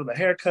Savage with a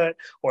haircut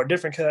or a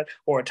different cut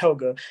or a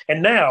toga.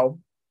 And now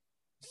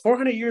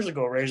 400 years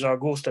ago, Ra's al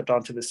Ghul stepped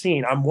onto the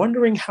scene. I'm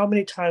wondering how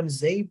many times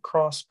they've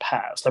crossed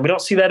paths. And we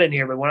don't see that in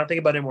here, but when I think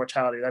about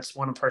immortality, that's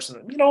one person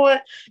that, you know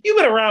what? You've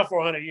been around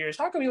 400 years.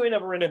 How come you ain't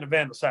never run into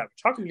Vandal Savage?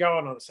 How come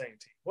y'all on the same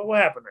team?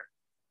 What happened there?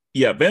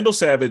 Yeah, Vandal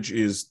Savage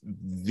is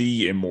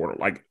the immortal.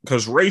 Like,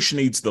 because Raish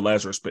needs the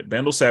Lazarus Pit.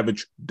 Vandal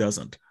Savage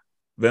doesn't.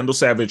 Vandal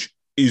Savage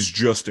is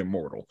just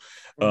immortal.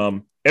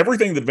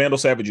 Everything that Vandal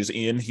Savage is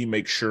in, he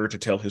makes sure to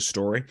tell his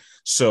story.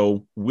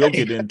 So we'll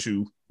get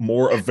into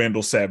more of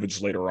Vandal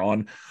Savage later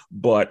on.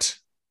 But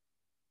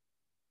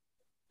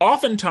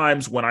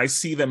oftentimes when I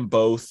see them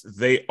both,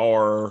 they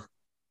are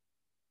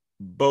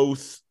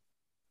both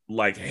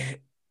like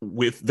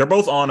they're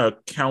both on a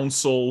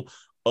council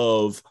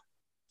of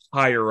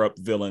higher up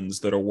villains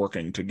that are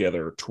working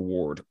together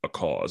toward a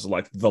cause.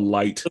 Like the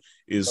Light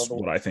is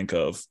what I think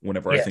of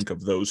whenever I think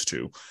of those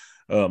two.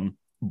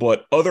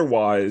 But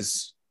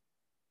otherwise,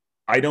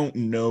 I don't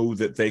know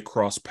that they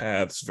cross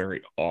paths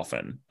very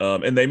often.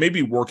 And they may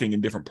be working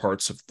in different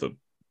parts of the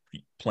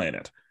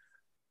planet.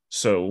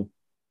 So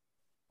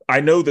I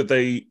know that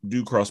they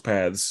do cross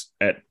paths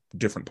at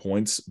different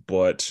points,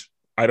 but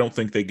I don't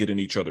think they get in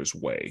each other's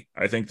way.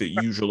 I think that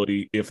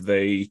usually if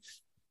they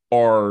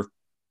are,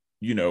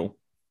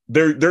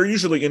 they're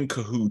usually in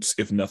cahoots,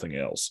 if nothing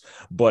else.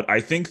 But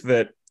I think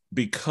that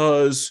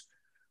because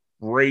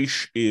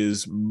Raish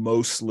is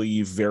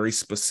mostly very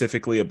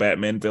specifically a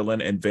Batman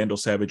villain and Vandal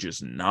Savage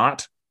is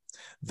not,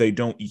 they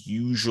don't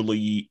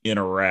usually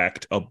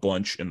interact a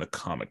bunch in the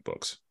comic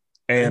books.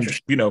 And,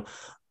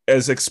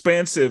 as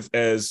expansive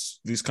as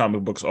these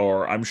comic books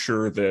are, I'm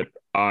sure that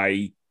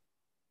I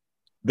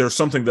there's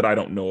something that I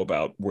don't know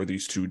about where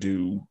these two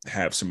do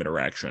have some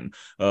interaction,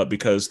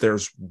 because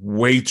there's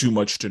way too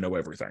much to know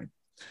everything.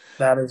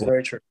 That is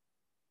very true.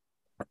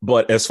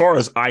 But as far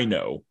as I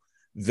know,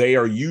 they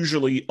are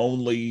usually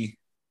only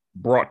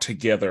brought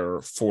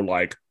together for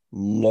like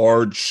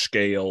large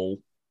scale.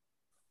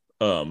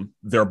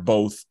 They're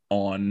both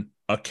on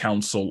a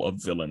council of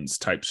villains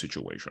type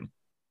situation.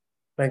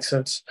 Makes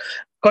sense.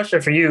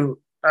 Question for you.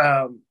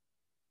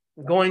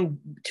 Going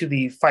to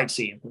the fight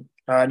scene,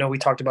 I know we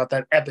talked about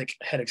that epic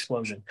head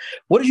explosion.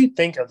 What did you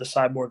think of the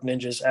cyborg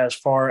ninjas as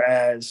far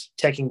as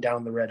taking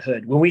down the Red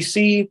Hood? When we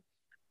see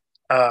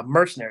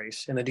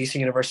mercenaries in the DC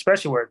universe,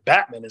 especially where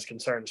Batman is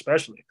concerned,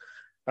 especially,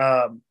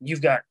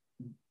 you've got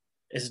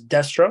is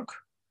Deathstroke,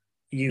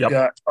 you've Yep.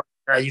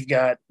 got you've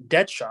got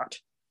Deadshot,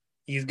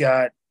 you've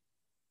got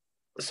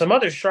some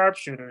other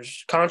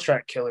sharpshooters,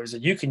 contract killers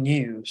that you can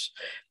use,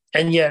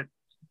 and yet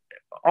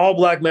all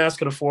Black Mask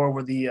could afford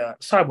were the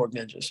cyborg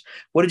ninjas.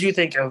 What did you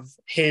think of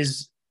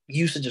his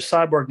usage of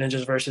cyborg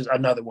ninjas versus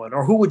another one,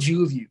 or who would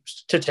you have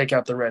used to take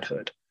out the Red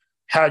Hood?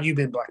 How had you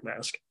been Black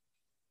Mask?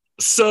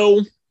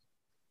 So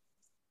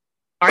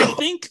I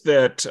think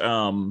that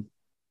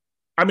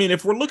I mean,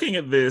 if we're looking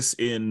at this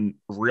in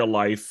real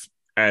life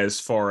as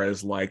far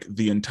as like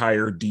the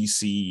entire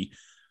DC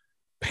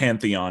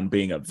pantheon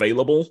being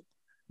available,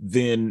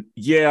 then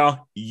yeah,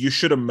 you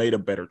should have made a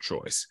better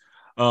choice.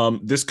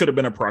 This could have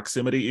been a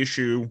proximity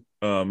issue.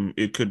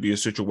 It could be a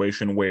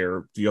situation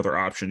where the other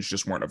options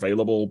just weren't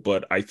available.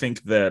 But I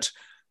think that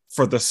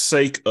for the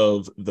sake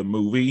of the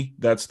movie,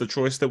 that's the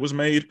choice that was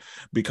made,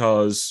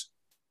 because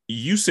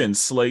you send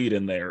Slade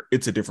in there,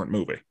 it's a different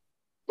movie.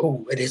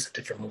 Oh, it is a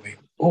different movie.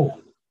 Oh,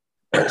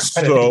 I didn't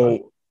think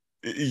about So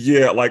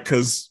yeah, like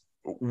because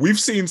we've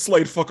seen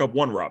Slade fuck up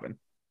one Robin.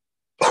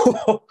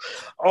 it.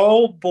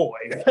 Oh boy.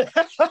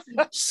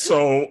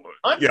 So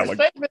yeah, like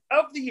Understatement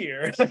of the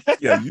year.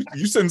 yeah,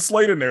 you send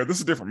Slade in there, this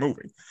is a different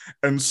movie.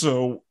 And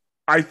so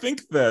I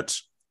think that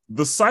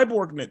the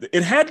cyborg,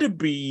 it had to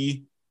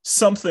be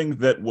something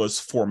that was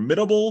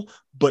formidable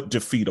but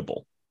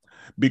defeatable.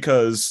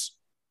 Because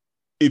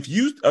if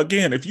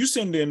you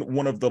send in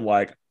one of the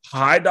like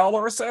high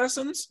dollar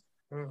assassins,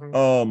 Mm-hmm.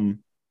 um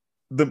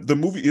the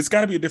movie, it's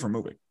got to be a different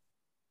movie.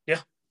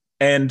 Yeah.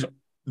 And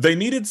they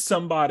needed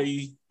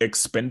somebody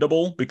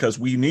expendable because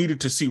we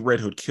needed to see Red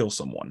Hood kill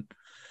someone.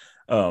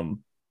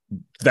 Um,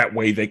 that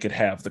way they could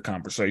have the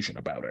conversation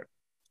about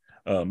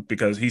it.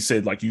 Because he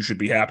said, like, you should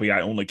be happy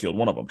I only killed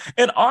one of them.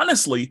 And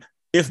honestly,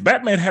 if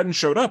Batman hadn't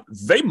showed up,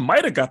 they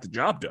might have got the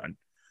job done,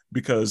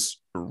 because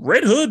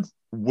Red Hood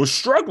was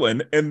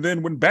struggling. And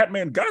then when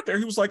Batman got there,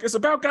 he was like, it's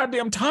about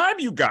goddamn time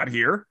you got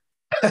here.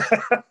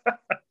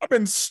 I've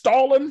been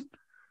stalling,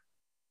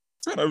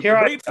 trying to Here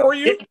I wait go. for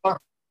you.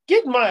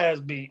 Getting my ass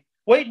beat,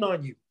 waiting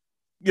on you.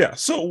 Yeah.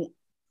 So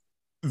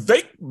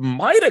they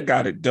might have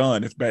got it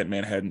done if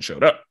Batman hadn't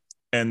showed up.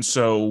 And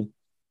so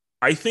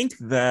I think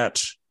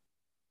that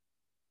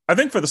I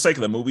think for the sake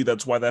of the movie,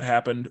 that's why that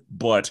happened.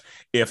 But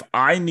if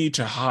I need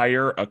to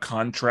hire a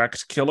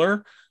contract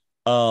killer,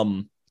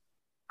 um,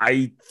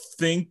 I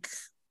think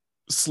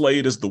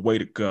Slade is the way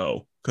to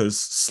go, because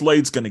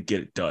Slade's going to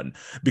get it done,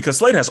 because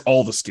Slade has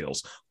all the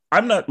skills.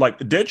 I'm not like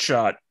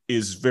Deadshot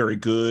is very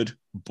good,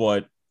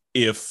 but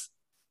if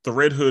the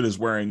Red Hood is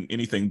wearing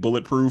anything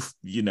bulletproof,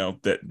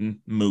 that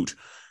moot.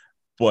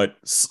 But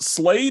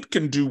Slade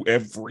can do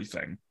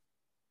everything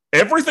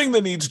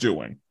that needs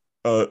doing.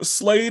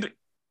 Slade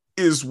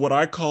is what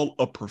I call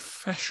a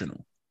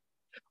professional.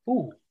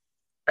 Ooh,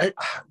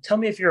 tell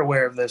me if you're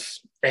aware of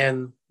this.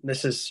 And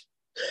this is,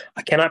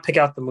 I cannot pick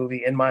out the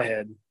movie in my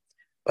head,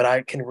 but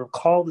I can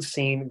recall the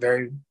scene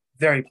very,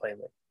 very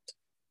plainly.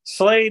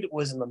 Slade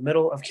was in the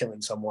middle of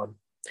killing someone,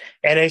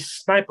 and a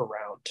sniper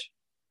round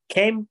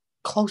came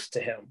close to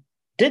him.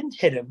 Didn't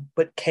hit him,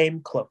 but came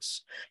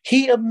close.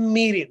 He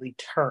immediately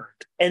turned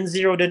and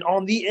zeroed in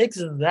on the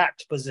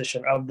exact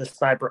position of the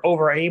sniper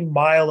over a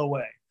mile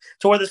away,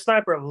 to where the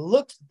sniper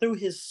looked through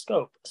his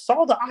scope,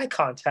 saw the eye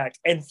contact,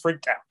 and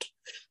freaked out.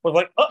 Was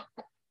like,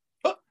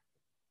 oh,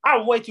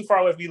 I'm way too far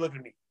away for you looking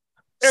at me.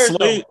 There's no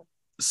Slade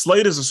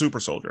Slade is a super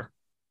soldier, way.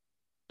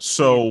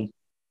 so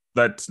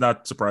that's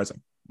not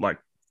surprising. Like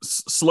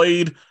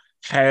Slade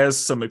has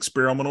some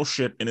experimental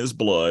shit in his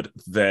blood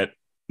that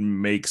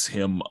makes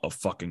him a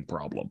fucking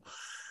problem.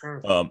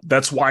 Mm,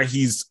 That's why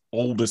he's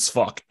old as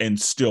fuck and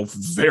still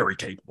very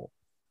capable.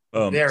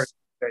 Um, very,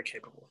 very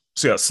capable.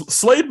 so yeah,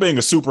 Slade being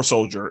a super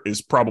soldier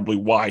is probably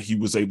why he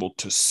was able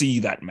to see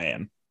that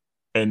man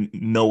and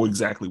know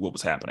exactly what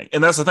was happening.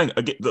 And that's the thing.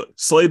 Again, the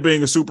Slade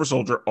being a super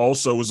soldier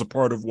also is a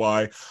part of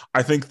why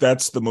I think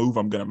that's the move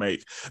I'm going to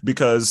make,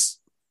 because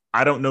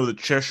I don't know that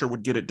Cheshire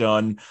would get it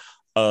done.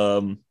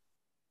 Um,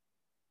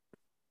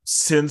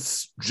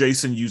 since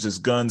Jason uses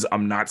guns,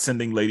 I'm not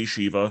sending Lady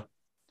Shiva.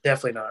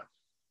 Definitely not.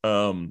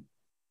 Um,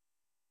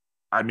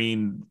 I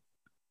mean,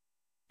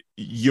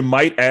 you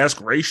might ask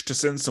Raish to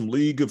send some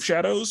League of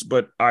Shadows,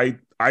 but I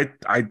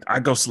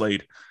go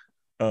Slade.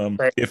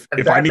 Like, if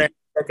If I Batman need,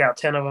 took out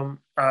 10 of them,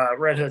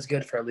 Red Hood's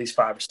good for at least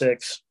 5 or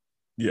 6.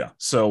 yeah.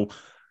 So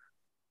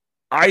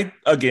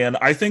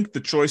I think the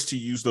choice to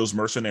use those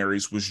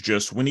mercenaries was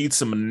just we need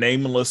some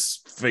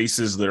nameless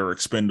faces that are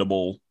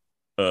expendable,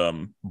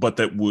 but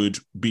that would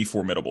be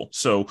formidable.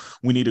 So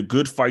we need a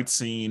good fight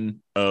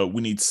scene.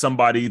 We need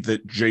somebody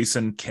that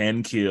Jason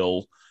can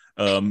kill,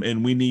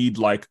 and we need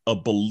like a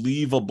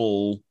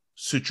believable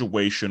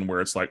situation where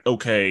it's like,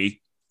 okay,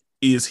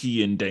 is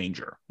he in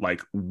danger?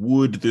 Like,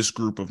 would this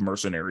group of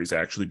mercenaries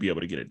actually be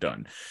able to get it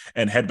done?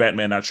 And had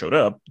Batman not showed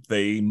up,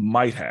 they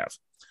might have.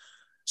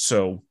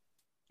 So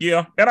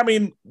yeah, and I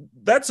mean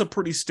that's a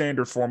pretty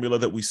standard formula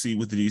that we see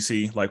with the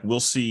DC. Like we'll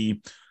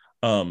see,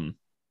 um,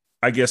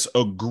 I guess,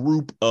 a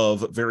group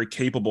of very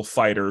capable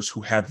fighters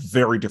who have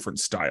very different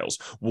styles.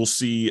 We'll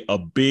see a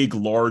big,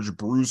 large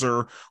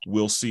bruiser.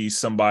 We'll see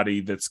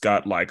somebody that's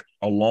got like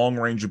a long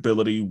range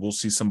ability. We'll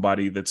see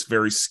somebody that's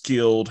very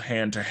skilled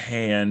hand to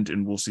hand,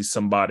 and we'll see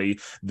somebody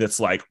that's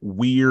like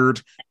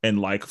weird and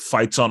like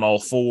fights on all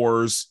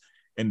fours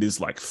and is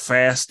like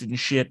fast and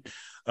shit.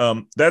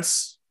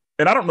 That's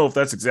and I don't know if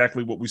that's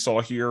exactly what we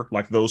saw here,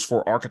 like those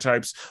four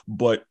archetypes,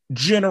 but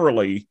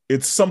generally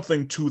it's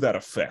something to that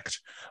effect.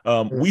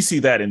 We see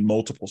that in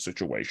multiple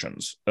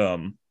situations.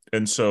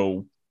 And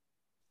so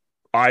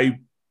I,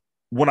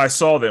 when I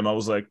saw them, I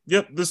was like,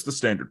 yep, this is the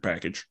standard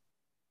package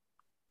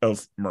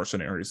of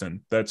mercenaries,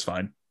 and that's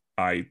fine.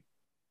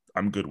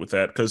 I'm good with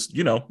that because,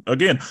 you know,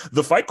 again,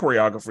 the fight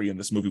choreography in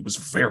this movie was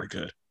very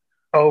good.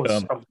 Oh,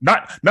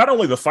 Not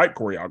only the fight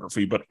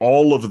choreography, but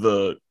all of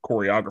the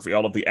choreography,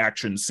 all of the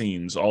action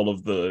scenes, all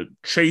of the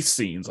chase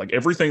scenes, like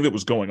everything that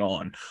was going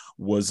on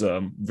was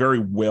very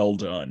well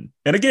done.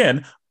 And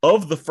again,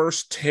 of the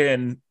first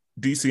 10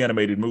 DC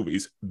animated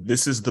movies,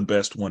 this is the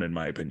best one in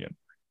my opinion.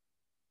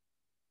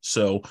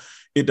 So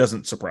it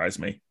doesn't surprise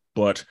me.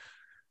 But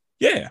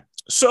yeah.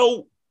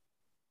 So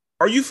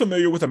are you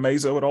familiar with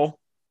Amazo at all?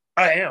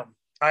 I am.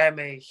 I am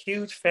a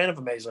huge fan of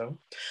Amazo.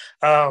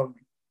 Um,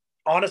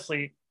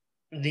 Honestly,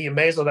 the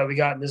Amazo that we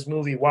got in this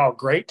movie, while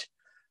great,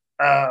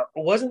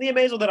 wasn't the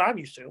Amazo that I'm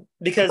used to.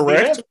 Because the Amazo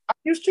Correct? I'm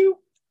used to,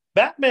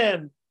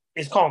 Batman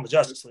is calling the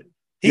Justice League.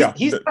 Yeah.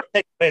 He's not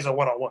taking Amazo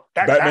one on one.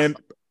 That's Batman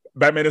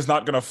Batman is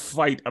not going to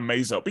fight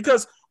Amazo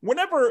because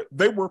whenever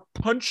they were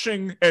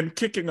punching and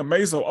kicking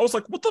Amazo, I was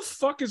like, what the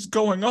fuck is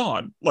going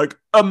on? Like,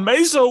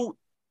 Amazo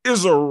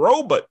is a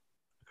robot.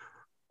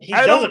 he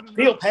I doesn't don't,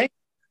 feel pain.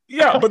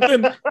 yeah, but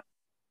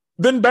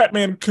then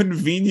Batman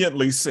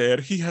conveniently said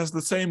he has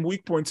the same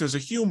weak points as a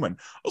human.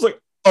 I was like,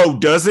 oh,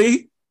 does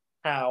he?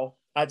 How?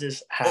 I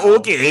just how.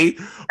 Okay,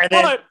 And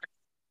then but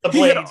the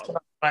he had blades come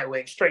out of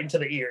Nightwing straight into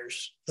the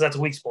ears because that's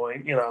a weak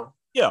point, you know.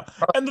 yeah,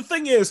 and the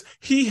thing is,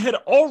 he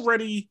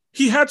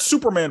had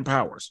Superman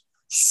powers.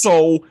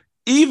 So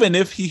even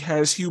if he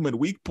has human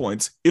weak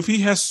points, if he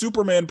has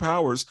Superman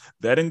powers,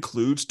 that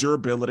includes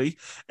durability,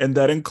 and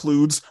that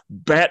includes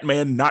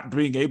Batman not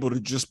being able to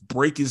just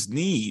break his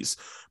knees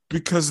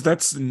because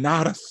that's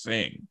not a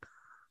thing.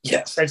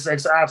 Yes,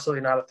 it's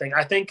absolutely not a thing.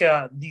 I think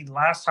the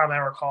last time I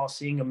recall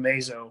seeing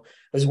Amazo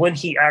was when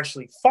he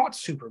actually fought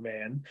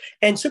Superman,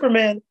 and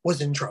Superman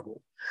was in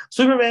trouble.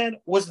 Superman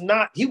was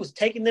not, he was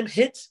taking them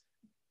hits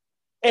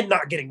and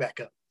not getting back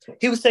up.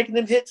 He was taking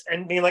them hits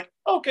and being like,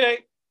 okay,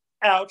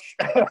 ouch.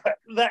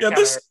 That Yeah, kind of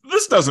hurt.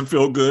 this doesn't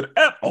feel good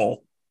at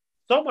all.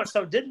 So much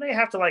so, didn't they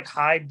have to like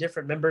hide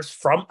different members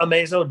from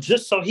Amazo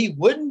just so he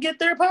wouldn't get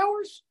their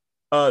powers?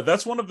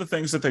 That's one of the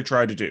things that they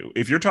tried to do.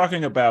 If you're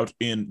talking about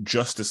in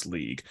Justice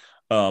League,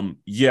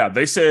 yeah,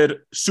 they said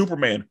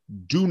Superman,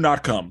 do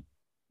not come.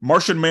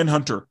 Martian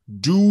Manhunter,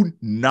 do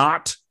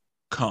not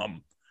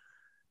come.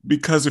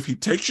 Because if he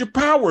takes your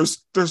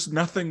powers, there's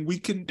nothing we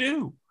can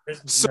do.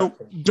 There's So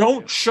nothing.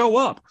 don't show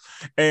up.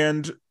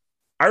 And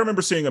I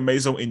remember seeing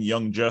Amazo in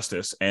Young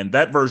Justice, and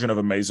that version of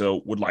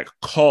Amazo would like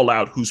call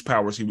out whose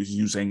powers he was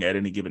using at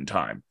any given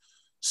time.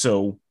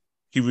 So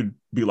he would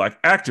be like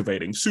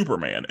activating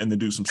Superman and then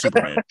do some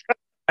Superman,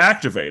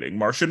 activating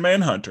Martian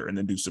Manhunter and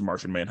then do some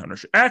Martian Manhunter,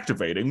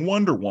 activating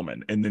Wonder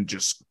Woman and then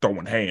just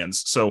throwing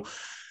hands. So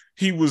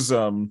he was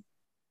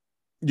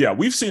yeah,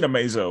 we've seen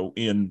Amazo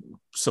in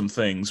some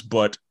things,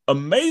 but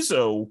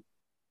Amazo,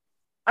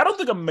 I don't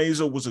think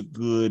Amazo was a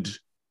good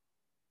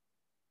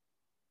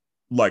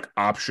like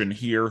option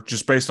here,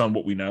 just based on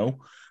what we know.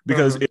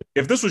 Because Mhm.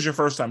 if this was your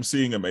first time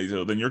seeing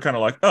Amazo, then you're kind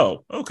of like,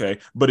 oh, okay.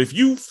 But if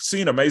you've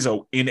seen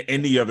Amazo in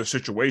any other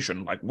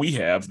situation like we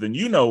have, then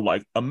you know,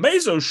 like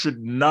Amazo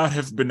should not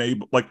have been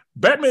able, like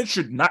Batman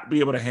should not be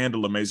able to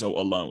handle Amazo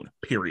alone.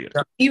 Period.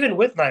 Even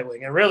with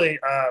Nightwing, and really,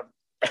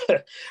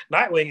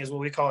 Nightwing is what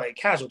we call a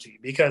casualty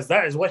because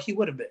that is what he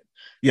would have been.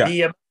 Yeah,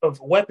 The amount of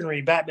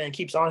weaponry Batman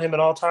keeps on him at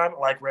all time,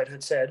 like Red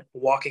Hood said,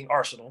 walking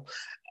arsenal.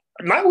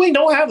 Nightwing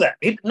don't have that.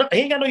 He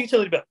ain't got no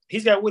utility belt.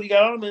 He's got what he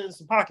got on him in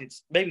some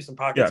pockets, maybe some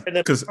yeah. pockets, and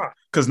then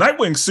Because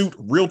Nightwing's suit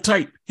real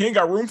tight. He ain't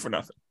got room for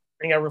nothing.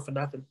 ain't got room for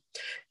nothing.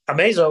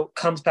 Amazo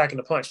comes back in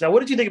the punch. Now, what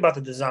did you think about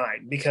the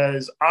design?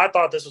 Because I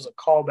thought this was a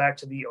callback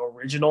to the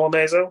original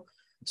Amazo.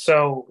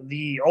 So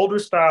the older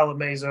style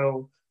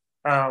Amazo,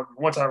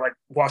 once I like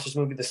watched this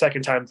movie the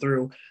second time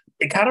through,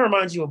 it kind of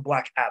reminds you of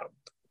Black Adam.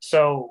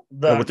 So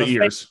With the the face,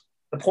 ears.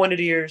 the pointed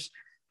ears,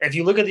 if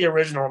you look at the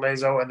original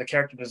Mazo and the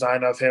character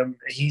design of him,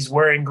 he's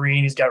wearing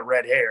green, he's got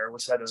red hair,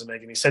 which that doesn't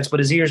make any sense, but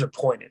his ears are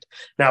pointed.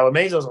 Now,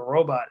 Mazo's a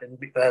robot and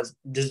that's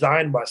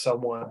designed by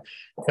someone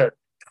to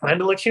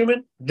kind of look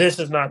human. This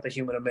is not the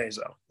human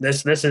Mazo.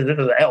 This is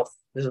an elf.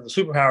 This is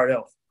a superpowered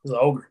elf. This is an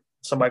ogre.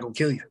 Somebody gonna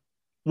kill you.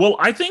 Well,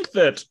 I think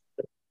that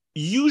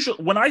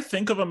usually when I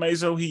think of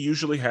Amazo, he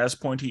usually has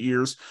pointy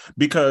ears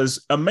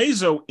because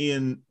Amazo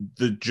in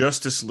the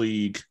Justice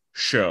League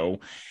show,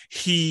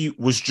 he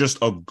was just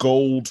a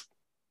gold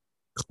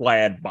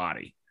clad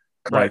body.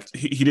 Correct.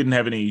 Like he didn't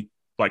have any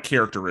like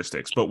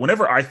characteristics. But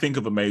whenever I think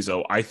of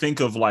Amazo, I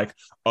think of like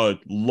a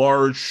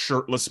large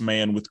shirtless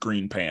man with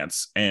green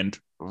pants and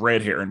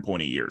red hair and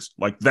pointy ears.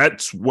 Like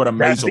that's what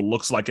Amazo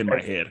looks like in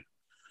my head.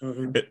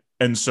 Mm-hmm.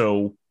 And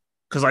so,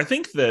 because I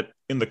think that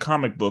in the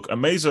comic book,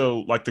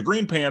 Amazo, like the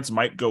green pants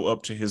might go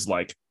up to his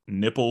like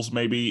nipples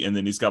maybe, and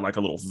then he's got like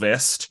a little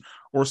vest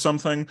or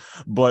something.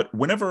 But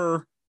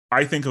whenever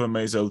I think of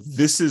Amazo,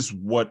 this is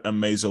what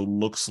Amazo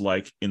looks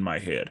like in my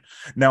head.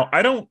 Now,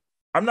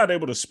 I'm not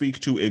able to speak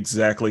to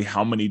exactly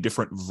how many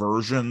different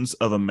versions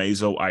of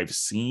Amazo I've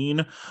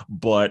seen,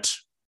 but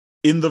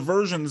in the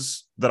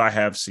versions that I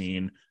have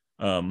seen,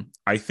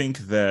 I think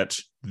that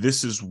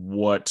this is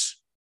what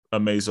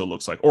Amazo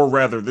looks like, or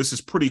rather, this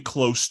is pretty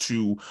close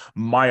to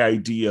my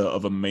idea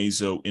of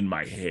Amazo in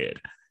my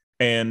head.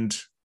 And,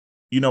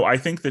 I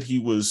think that he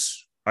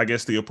was, I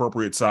guess, the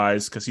appropriate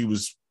size because he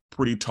was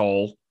pretty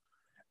tall.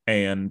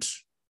 And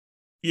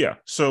yeah,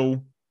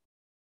 so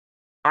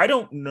I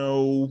don't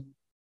know.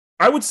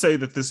 I would say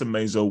that this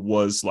Amazo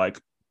was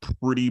like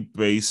pretty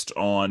based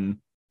on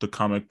the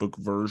comic book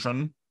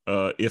version,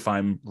 if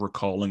I'm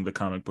recalling the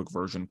comic book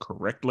version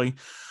correctly,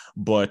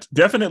 but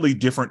definitely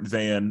different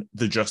than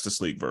the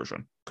Justice League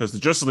version because the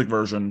Justice League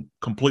version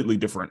completely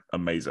different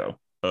Amazo.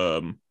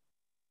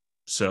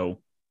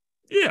 So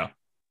yeah.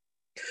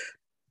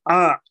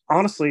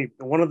 Honestly,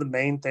 one of the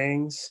main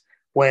things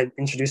when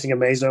introducing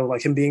Amazo,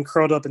 like him being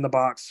curled up in the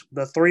box,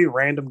 the three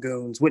random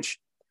goons, which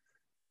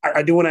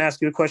I do want to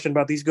ask you a question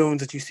about these goons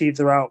that you see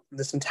throughout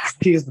this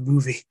entirety of the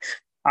movie.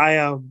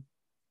 And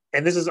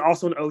this is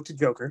also an ode to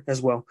Joker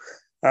as well.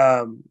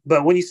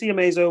 But when you see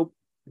Amazo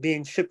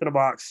being shipped in a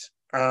box,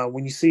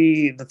 when you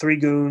see the three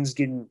goons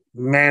getting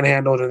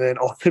manhandled and then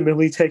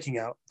ultimately taken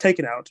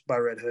out by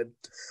Red Hood,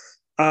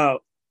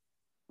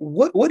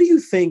 what do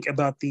you think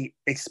about the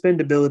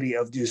expendability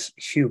of just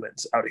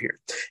humans out here?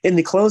 In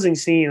the closing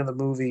scene of the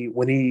movie,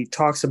 when he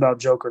talks about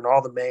Joker and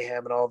all the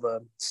mayhem and all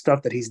the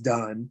stuff that he's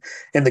done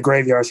and the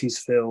graveyards he's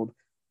filled,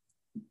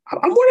 I'm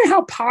wondering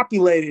how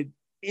populated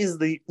is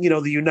the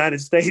United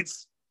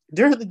States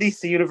during the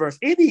DC universe,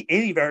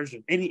 any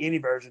version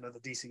of the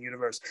DC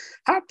universe.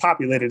 How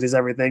populated is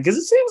everything? Because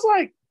it seems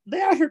like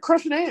they out here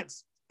crushing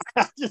ants.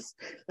 Just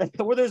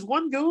where there's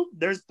one goon,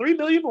 there's 3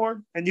 million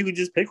more, and you can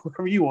just pick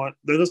whatever you want.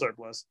 They're the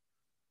surplus.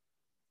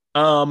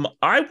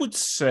 I would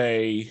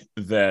say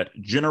that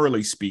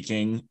generally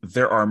speaking,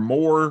 there are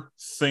more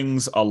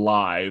things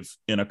alive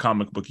in a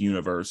comic book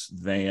universe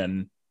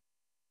than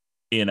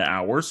in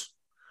ours.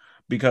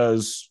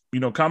 Because,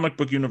 comic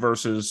book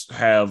universes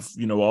have,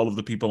 all of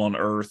the people on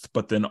Earth,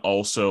 but then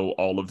also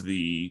all of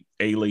the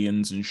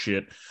aliens and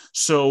shit.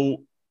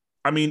 So,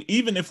 I mean,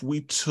 even if we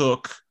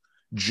took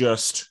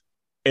just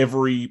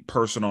every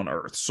person on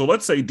Earth. So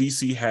let's say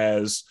DC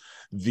has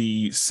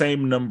the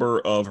same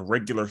number of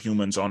regular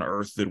humans on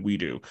Earth that we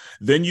do.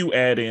 Then you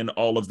add in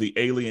all of the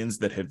aliens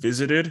that have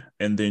visited,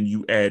 and then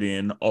you add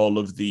in all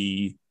of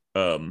the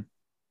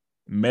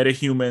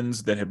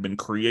metahumans that have been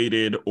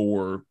created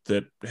or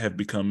that have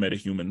become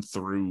metahuman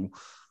through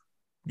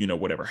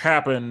whatever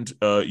happened.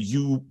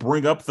 You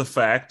bring up the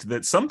fact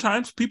that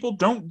sometimes people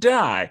don't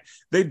die.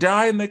 They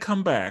die and they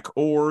come back,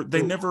 or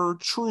they never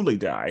truly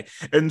die.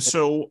 And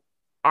so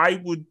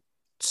I would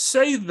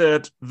say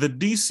that the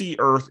DC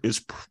Earth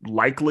is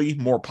likely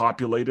more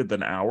populated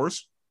than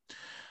ours.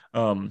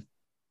 And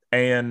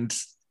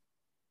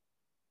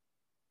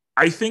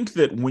I think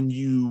that when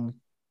you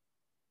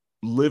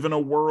live in a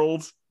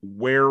world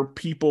where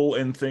people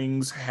and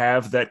things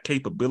have that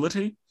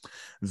capability,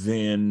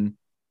 then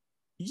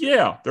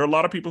yeah, there are a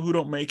lot of people who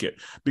don't make it.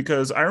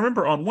 Because I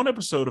remember on one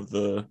episode of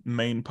the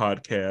main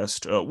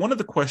podcast, one of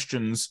the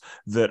questions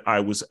that I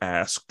was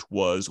asked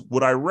was,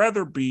 would I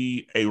rather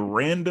be a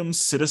random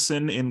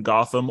citizen in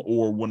Gotham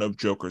or one of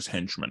Joker's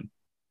henchmen?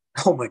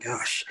 Oh my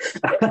gosh.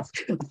 There's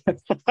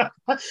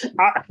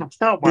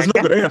no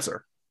good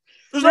answer.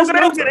 There's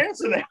no good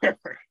answer there.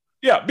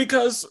 Yeah,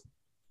 because,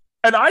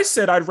 and I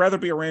said I'd rather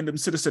be a random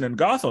citizen in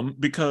Gotham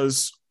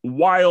because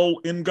while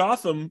in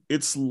Gotham,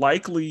 it's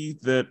likely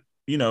that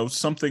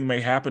something may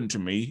happen to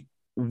me.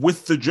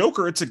 With the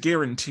Joker, it's a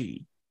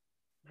guarantee.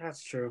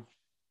 That's true.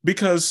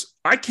 Because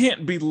I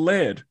can't be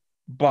led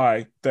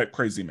by that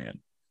crazy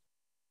man.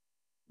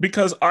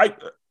 Because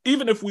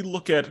even if we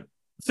look at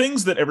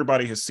things that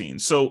everybody has seen,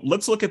 so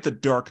let's look at The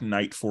Dark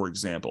Knight, for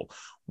example.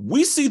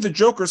 We see the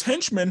Joker's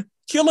henchmen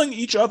killing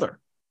each other.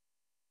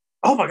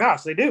 Oh my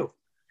gosh, they do.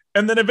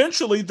 And then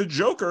eventually the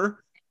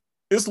Joker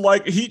is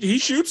like, he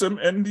shoots him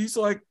and he's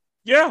like,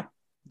 yeah,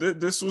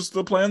 This was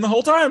the plan the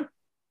whole time.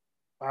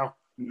 Wow.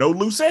 No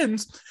loose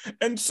ends.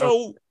 And Oh,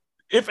 so,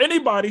 if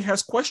anybody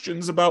has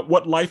questions about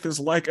what life is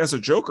like as a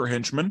Joker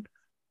henchman,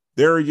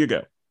 there you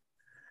go.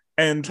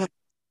 And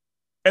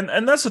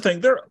and that's the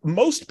thing. There,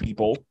 most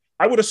people,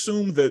 I would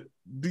assume that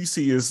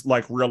DC is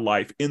like real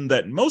life in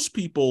that most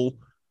people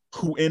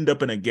who end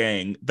up in a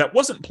gang, that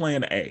wasn't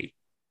Plan A.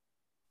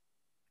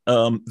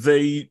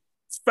 They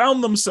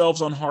found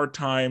themselves on hard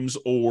times,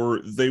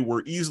 or they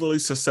were easily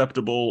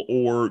susceptible,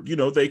 or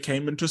they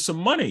came into some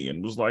money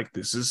and was like,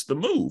 this is the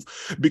move.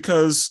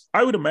 Because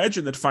I would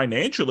imagine that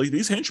financially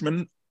these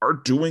henchmen are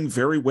doing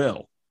very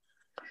well.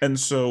 And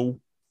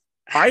so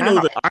I know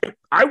how? that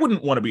I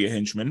wouldn't want to be a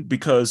henchman,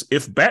 because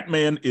if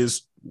Batman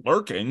is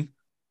lurking,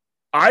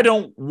 I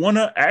don't want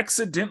to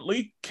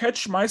accidentally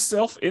catch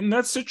myself in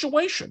that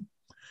situation.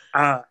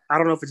 I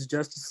don't know if it's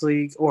Justice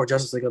League or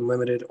Justice League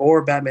Unlimited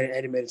or Batman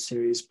animated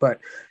series, but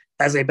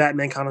as a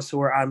Batman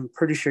connoisseur, I'm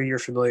pretty sure you're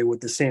familiar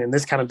with the scene, and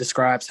this kind of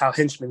describes how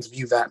henchmen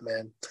view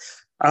Batman.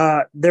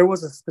 There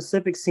was a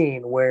specific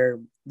scene where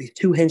these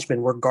two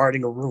henchmen were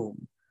guarding a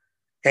room,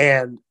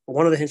 and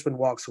one of the henchmen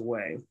walks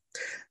away.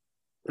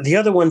 The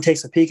other one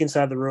takes a peek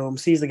inside the room,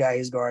 sees the guy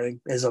he's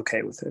guarding, is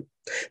okay with it.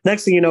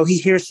 Next thing you know, he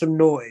hears some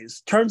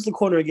noise, turns the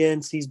corner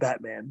again, sees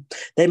Batman.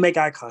 They make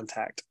eye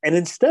contact. And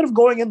instead of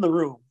going in the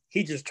room,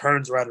 he just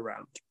turns right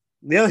around.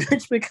 The other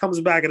henchman comes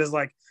back and is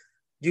like,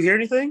 "Do you hear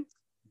anything?"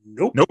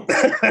 Nope. Nope.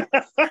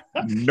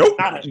 Nope.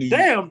 Not a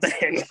damn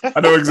thing. I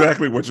know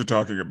exactly what you're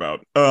talking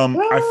about. I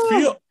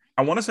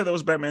want to say that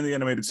was Batman the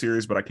Animated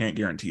Series, but I can't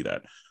guarantee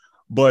that.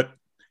 But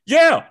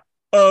yeah,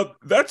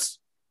 that's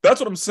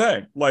what I'm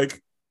saying.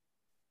 Like,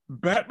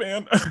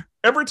 Batman,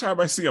 every time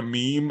I see a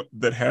meme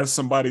that has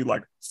somebody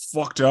like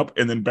fucked up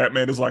and then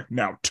Batman is like,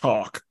 now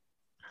talk,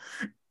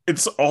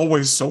 it's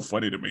always so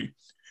funny to me.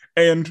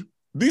 And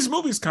these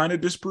movies kind of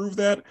disprove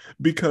that,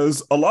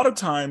 because a lot of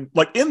time,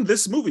 like in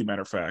this movie,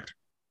 matter of fact,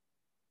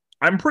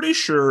 I'm pretty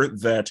sure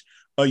that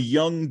a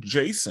young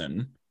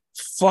Jason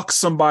fucks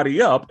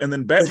somebody up and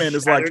then Batman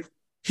is like,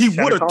 he would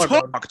Shattered have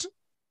collarbone. talked.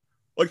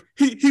 Like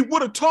he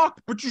would have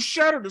talked, but you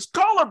shattered his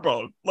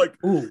collarbone. Like,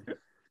 Ooh.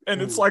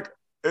 and it's Ooh. like,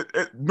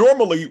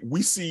 normally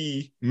we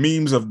see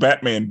memes of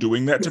Batman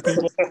doing that to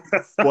people,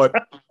 but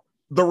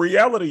the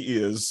reality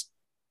is,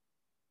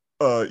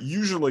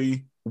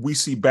 usually we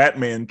see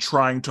Batman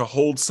trying to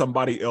hold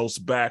somebody else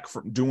back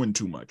from doing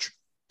too much.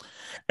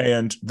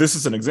 And this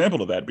is an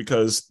example of that,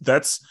 because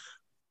that's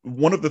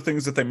one of the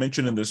things that they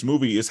mention in this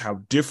movie is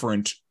how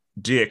different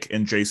Dick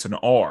and Jason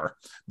are,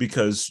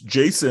 because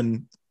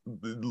Jason,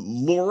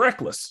 little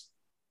reckless,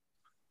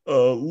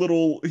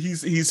 little,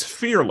 he's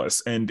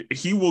fearless and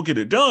he will get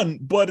it done,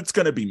 but it's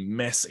going to be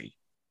messy.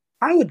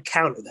 I would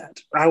counter that.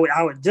 I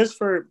would just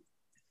for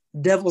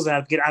devil's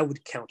advocate, I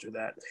would counter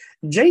that.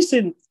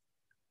 Jason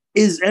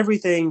is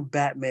everything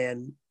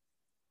Batman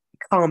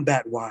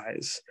combat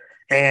wise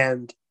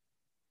and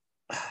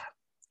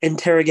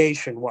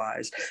interrogation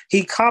wise.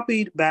 He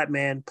copied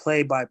Batman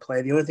play by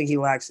play. The only thing he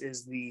lacks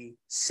is the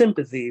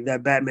sympathy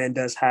that Batman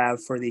does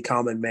have for the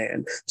common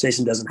man.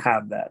 Jason doesn't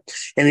have that.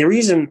 And the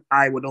reason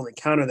I would only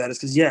counter that is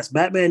because, yes,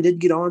 Batman did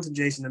get on to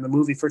Jason in the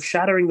movie for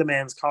shattering the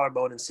man's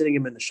collarbone and sitting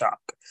him in the shock.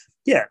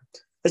 Yeah.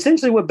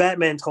 Essentially, what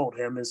Batman told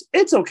him is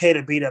it's okay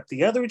to beat up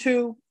the other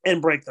two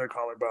and break their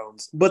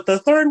collarbones. But the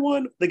third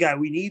one, the guy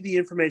we need the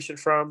information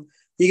from,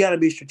 you got to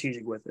be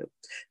strategic with it.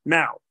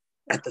 Now,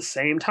 at the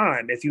same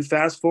time, if you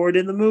fast forward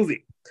in the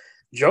movie,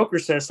 Joker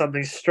says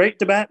something straight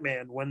to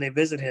Batman when they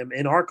visit him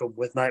in Arkham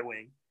with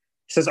Nightwing.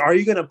 He says, "Are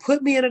you going to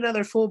put me in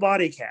another full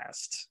body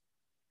cast?"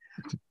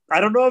 I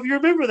don't know if you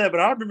remember that,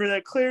 but I remember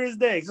that clear as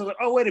day. So I was like,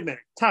 oh, wait a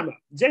minute. Time out.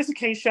 Jason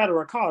can't shatter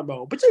a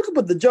collarbone, but you can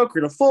put the Joker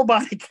in a full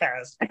body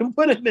cast and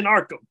put him in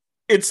Arkham.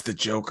 It's the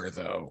Joker,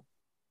 though.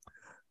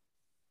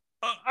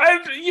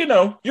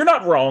 You're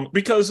not wrong,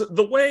 because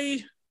the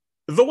way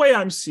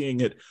I'm seeing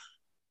it,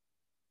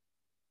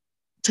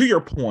 to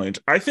your point,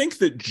 I think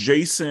that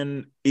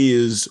Jason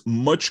is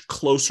much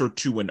closer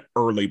to an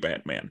early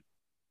Batman,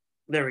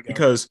 There we go.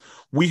 because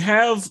we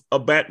have a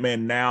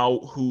Batman now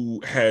who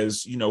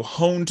has,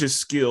 honed his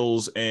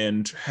skills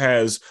and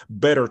has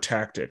better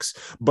tactics.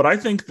 But I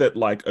think that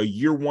like a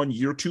year one,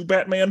 year two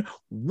Batman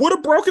would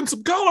have broken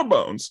some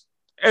collarbones,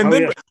 and Oh,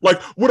 then yeah.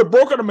 like would have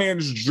broken a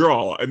man's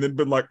jaw and then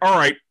been like, all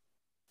right,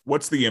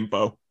 what's the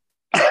info?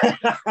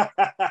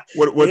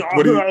 What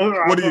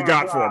do you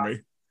got for me?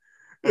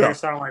 You're Yeah. gonna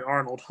sound like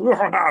Arnold.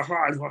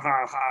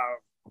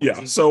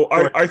 Yeah. So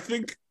I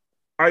think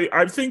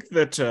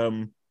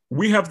that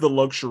we have the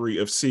luxury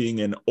of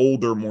seeing an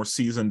older, more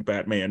seasoned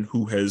Batman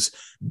who has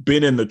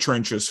been in the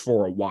trenches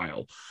for a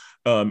while.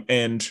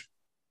 And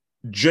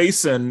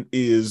Jason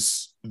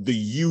is the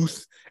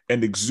youth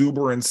and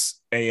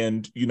exuberance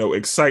and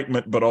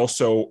excitement, but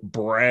also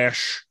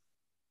brashness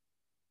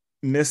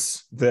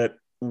that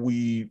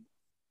we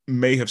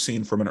may have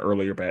seen from an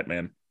earlier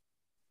Batman.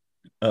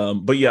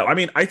 But yeah, I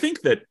mean, I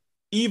think that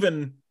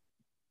even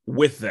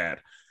with that,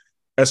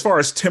 as far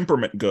as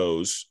temperament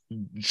goes,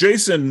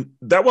 Jason,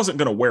 that wasn't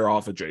going to wear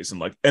off of Jason.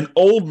 Like an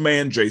old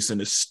man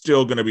Jason is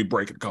still going to be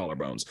breaking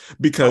collarbones Oh,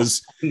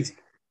 because, easy.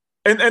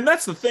 and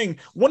that's the thing.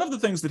 One of the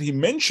things that he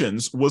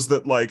mentions was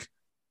that, like,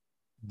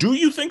 do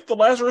you think the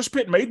Lazarus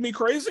Pit made me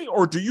crazy,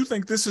 or do you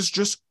think this is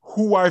just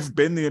who I've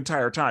been the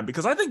entire time?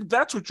 Because I think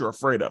that's what you're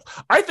afraid of.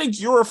 I think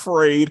you're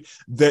afraid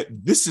that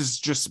this is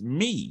just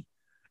me,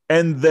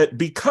 and that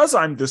because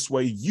I'm this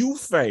way, you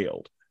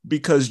failed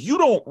because you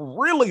don't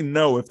really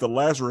know if the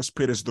Lazarus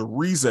Pit is the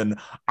reason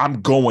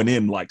I'm going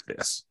in like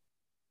this.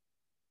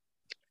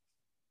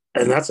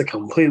 And that's a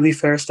completely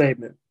fair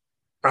statement.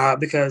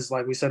 Because,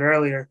 like we said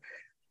earlier,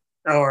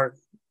 or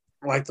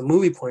like the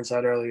movie points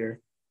out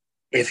earlier,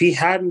 if he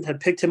hadn't had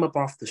picked him up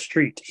off the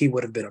street, he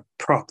would have been a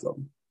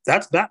problem.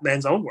 That's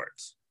Batman's own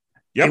words.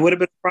 He Yep. would have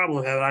been a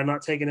problem had I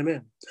not taken him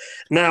in.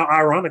 Now,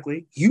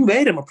 ironically, you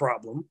made him a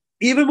problem,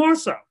 even more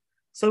so.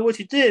 So what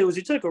you did was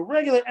you took a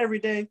regular,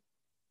 everyday,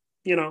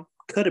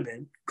 could have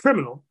been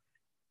criminal,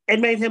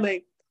 and made him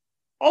a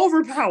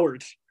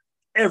overpowered,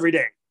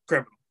 everyday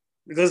criminal.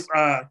 Because,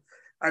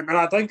 and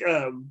I think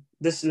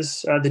this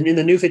is in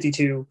the New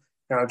 52.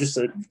 Just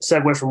a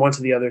segue from one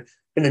to the other.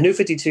 In the New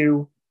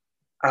 52,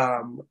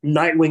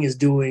 Nightwing is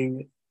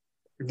doing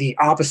the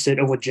opposite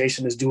of what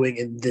Jason is doing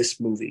in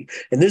this movie.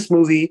 In this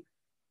movie,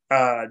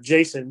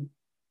 Jason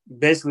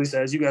basically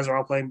says, "You guys are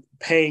all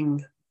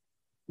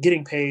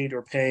getting paid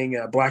or paying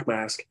a Black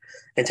Mask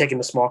and taking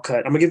a small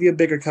cut. I'm gonna give you a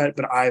bigger cut,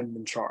 but I'm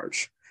in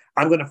charge.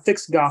 I'm gonna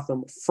fix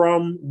Gotham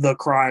from the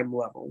crime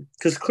level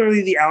because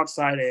clearly the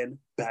outside in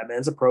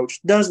Batman's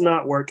approach does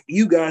not work.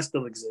 You guys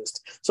still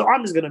exist, so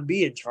I'm just gonna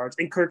be in charge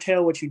and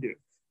curtail what you do.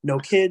 No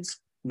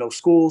kids, no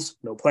schools,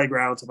 no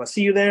playgrounds. If I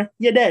see you there,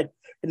 you're dead."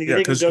 And Yeah,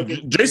 because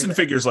Jason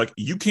figures like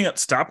you can't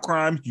stop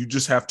crime, you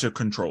just have to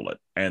control it,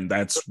 and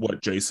that's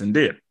what Jason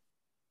did.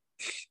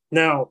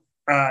 Now,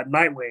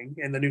 Nightwing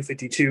in the New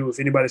 52, if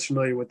anybody's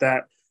familiar with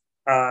that,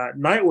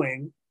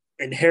 Nightwing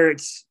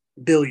inherits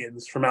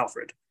billions from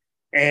Alfred,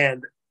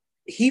 and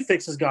he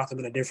fixes Gotham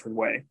in a different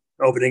way,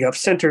 opening up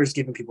centers,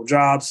 giving people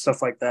jobs,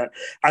 stuff like that.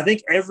 I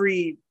think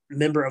every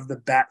member of the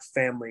Bat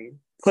family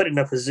put in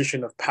a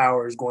position of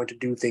power is going to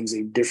do things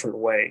a different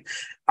way.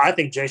 I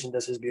think Jason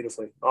does his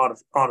beautifully,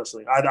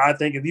 honestly. I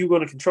think if you're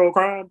going to control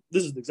crime,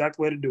 this is the exact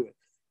way to do it.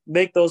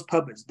 Make those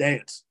puppets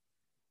dance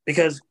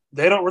because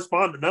they don't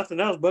respond to nothing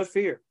else but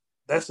fear.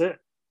 That's it.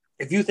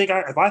 If you think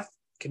if I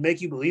can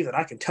make you believe that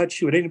I can touch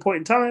you at any point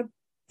in time,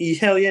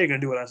 hell yeah, you're going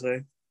to do what I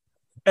say.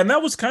 And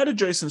that was kind of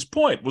Jason's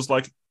point, was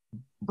like,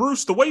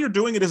 Bruce, the way you're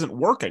doing it isn't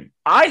working.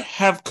 I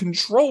have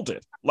controlled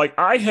it. Like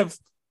I have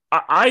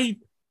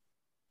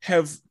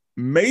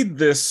made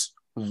this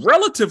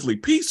relatively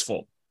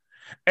peaceful.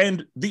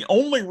 And the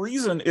only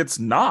reason it's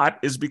not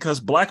is because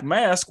Black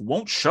Mask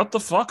won't shut the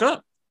fuck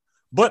up.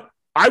 But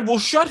I will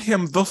shut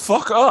him the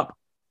fuck up.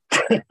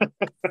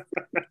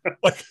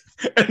 Like,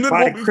 and then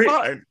we'll be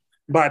fine.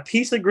 By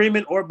peace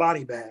agreement or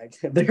body bag,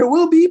 there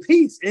will be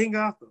peace in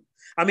Gotham.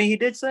 I mean, he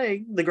did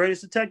say the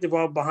greatest detective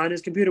while behind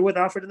his computer with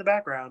Alfred in the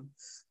background.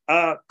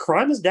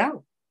 Crime is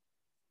down.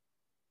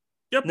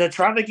 Yep. The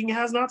trafficking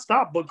has not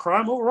stopped, but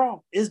crime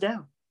overall is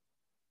down.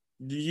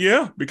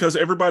 Yeah, because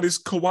everybody's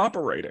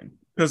cooperating.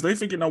 Because they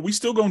figure, no, we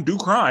still gonna do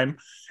crime.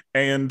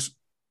 And,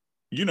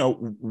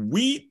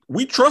 we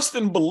trust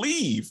and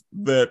believe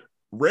that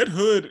Red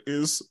Hood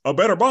is a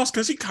better boss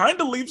because he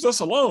kind of leaves us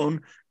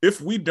alone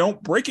if we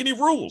don't break any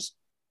rules.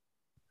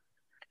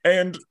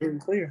 And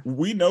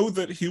we know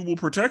that he will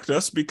protect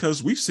us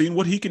because we've seen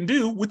what he can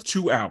do with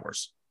 2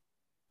 hours.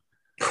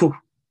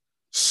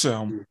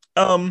 So,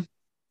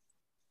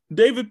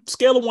 David,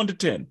 scale of 1 to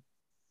 10.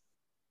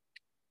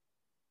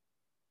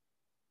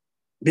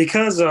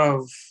 Because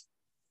of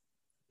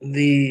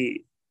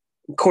the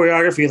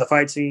choreography of the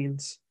fight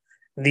scenes,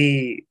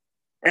 the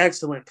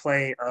excellent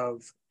play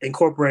of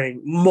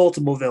incorporating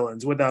multiple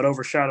villains without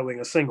overshadowing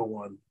a single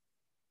one,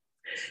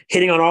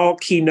 hitting on all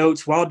key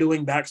notes while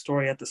doing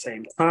backstory at the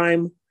same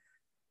time,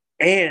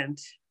 and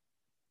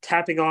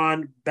tapping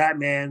on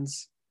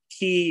Batman's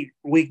key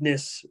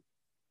weakness,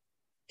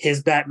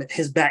 his bat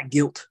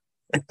guilt,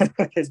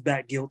 his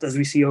bat guilt, as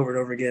we see over and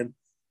over again.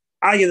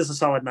 I give this a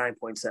solid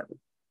 9.7.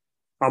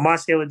 On my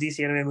scale of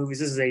DC anime movies,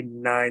 this is a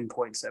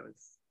 9.7.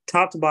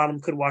 Top to bottom,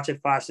 could watch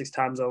it 5-6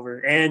 times over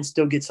and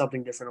still get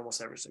something different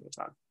almost every single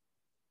time.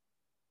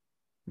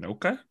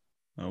 Okay.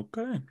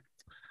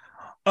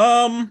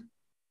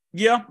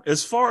 Yeah,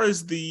 as far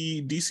as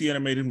the DC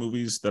animated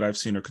movies that I've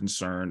seen are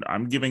concerned,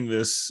 I'm giving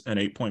this an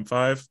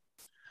 8.5.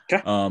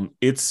 Okay.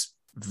 It's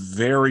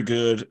very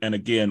good. And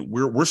again,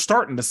 we're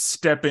starting to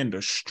step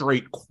into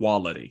straight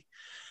quality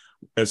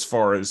as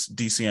far as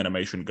DC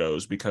animation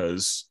goes,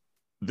 because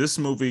this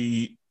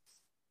movie,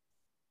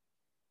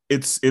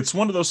 it's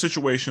one of those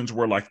situations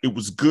where like it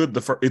was good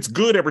it's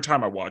good every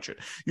time I watch it.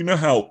 You know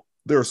how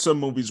there are some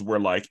movies where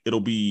like it'll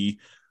be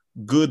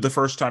good the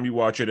first time you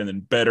watch it and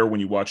then better when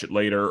you watch it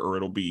later, or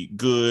it'll be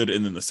good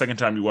and then the second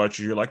time you watch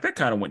it you're like, that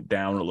kind of went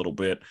down a little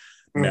bit.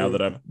 Now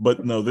that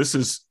but no, this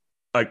is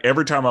like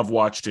every time I've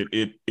watched it,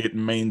 it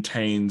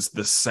maintains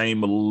the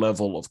same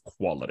level of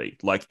quality.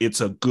 Like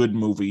it's a good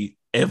movie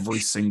every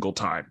single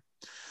time.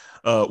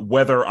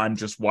 Whether I'm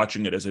just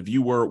watching it as a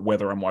viewer,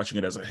 whether I'm watching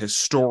it as a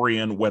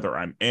historian, whether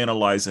I'm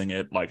analyzing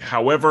it, like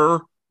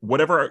however,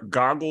 whatever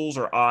goggles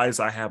or eyes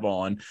I have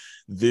on,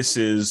 this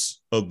is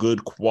a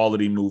good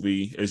quality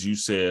movie, as you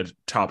said,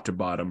 top to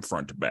bottom,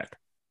 front to back.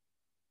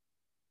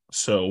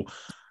 So,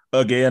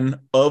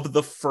 again, of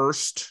the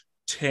first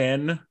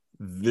 10,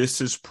 this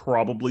is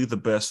probably the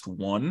best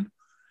one.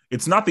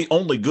 It's not the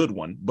only good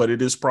one, but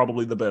it is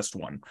probably the best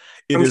one.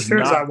 It I'm is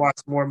sure as I not. watch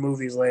more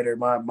movies later,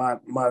 my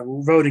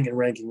voting and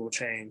ranking will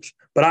change.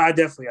 But I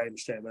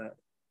understand that.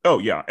 Oh,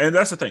 yeah. And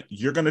that's the thing.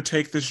 You're going to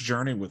take this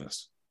journey with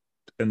us.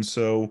 And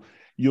so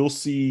you'll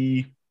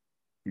see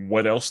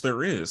what else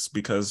there is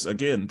because,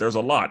 again, there's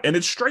a lot. And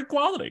it's straight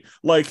quality.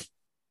 Like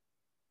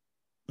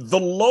the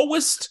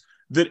lowest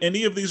that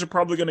any of these are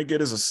probably going to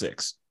get is a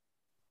 6.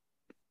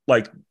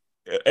 Like,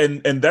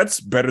 and that's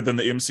better than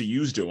the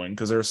MCU's doing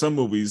because there are some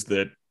movies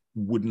that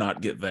would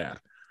not get that.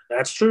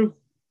 That's true.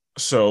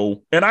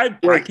 So, and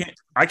Wait,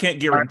 I can't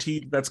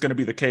guarantee that's going to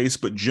be the case,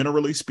 but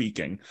generally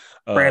speaking,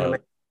 for uh, anima-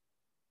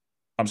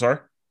 I'm sorry.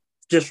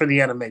 just for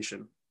the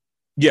animation.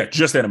 Yeah,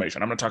 just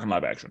animation. I'm not talking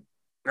live action.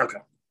 Okay.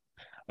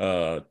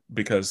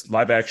 Because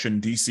live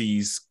action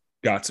DC's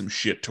got some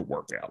shit to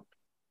work out.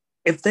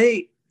 If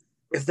they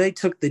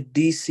took the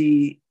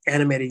DC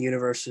animated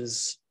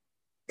universe's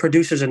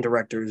producers and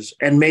directors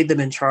and made them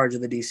in charge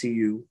of the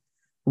DCU,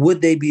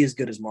 would they be as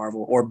good as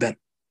Marvel or better?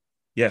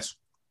 Yes.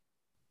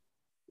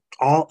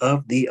 All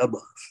of the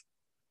above.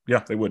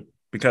 Yeah, they would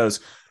because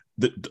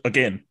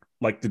again,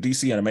 like the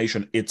DC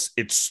animation, it's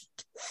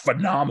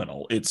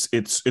phenomenal. It's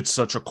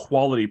such a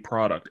quality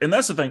product, and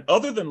that's the thing.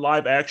 Other than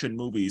live action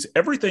movies,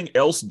 everything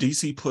else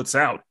DC puts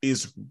out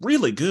is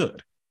really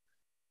good.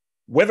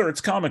 Whether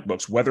it's comic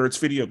books, whether it's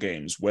video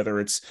games, whether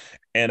it's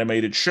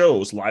animated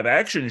shows, live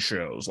action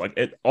shows, like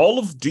all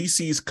of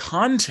DC's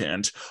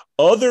content,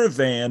 other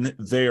than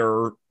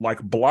their like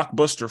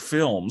blockbuster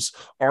films,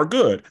 are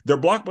good. Their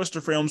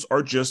blockbuster films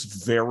are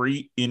just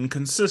very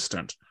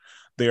inconsistent.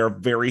 They are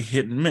very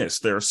hit and miss.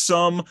 There are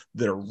some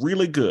that are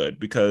really good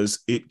because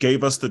it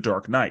gave us The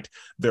Dark Knight.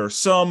 There are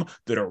some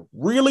that are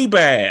really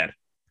bad.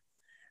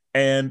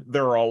 And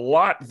there are a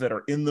lot that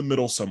are in the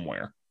middle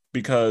somewhere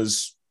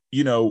because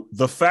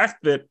the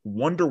fact that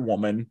Wonder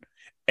Woman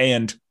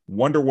and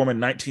Wonder Woman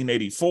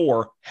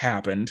 1984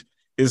 happened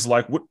is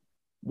like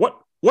what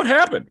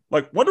happened?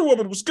 Like Wonder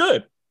Woman was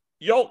good.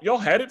 Y'all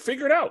had it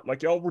figured out.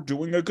 Like y'all were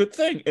doing a good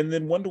thing. And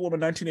then Wonder Woman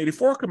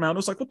 1984 come out and it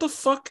was like, what the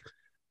fuck?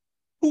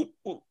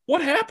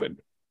 What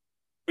happened?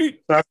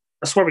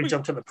 That's where we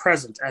jumped to the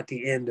present at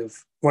the end of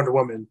Wonder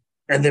Woman,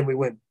 and then we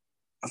went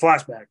a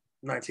flashback,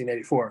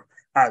 1984.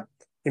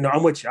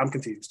 I'm with you. I'm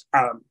confused.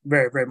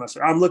 Very, very much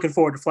so. I'm looking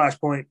forward to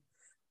Flashpoint.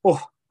 Oh,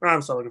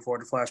 I'm so looking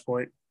forward to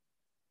Flashpoint.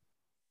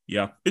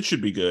 Yeah, it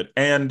should be good.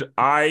 And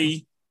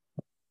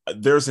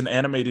there's an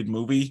animated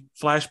movie,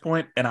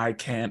 Flashpoint, and I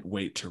can't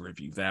wait to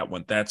review that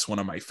one. That's one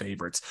of my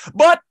favorites.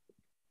 But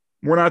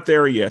we're not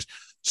there yet.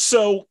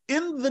 So,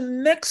 in the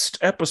next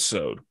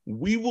episode,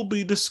 we will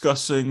be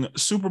discussing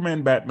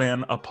Superman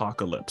Batman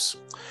Apocalypse.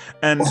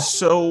 And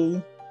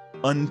so,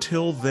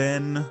 until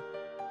then,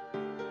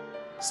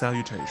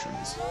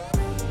 salutations.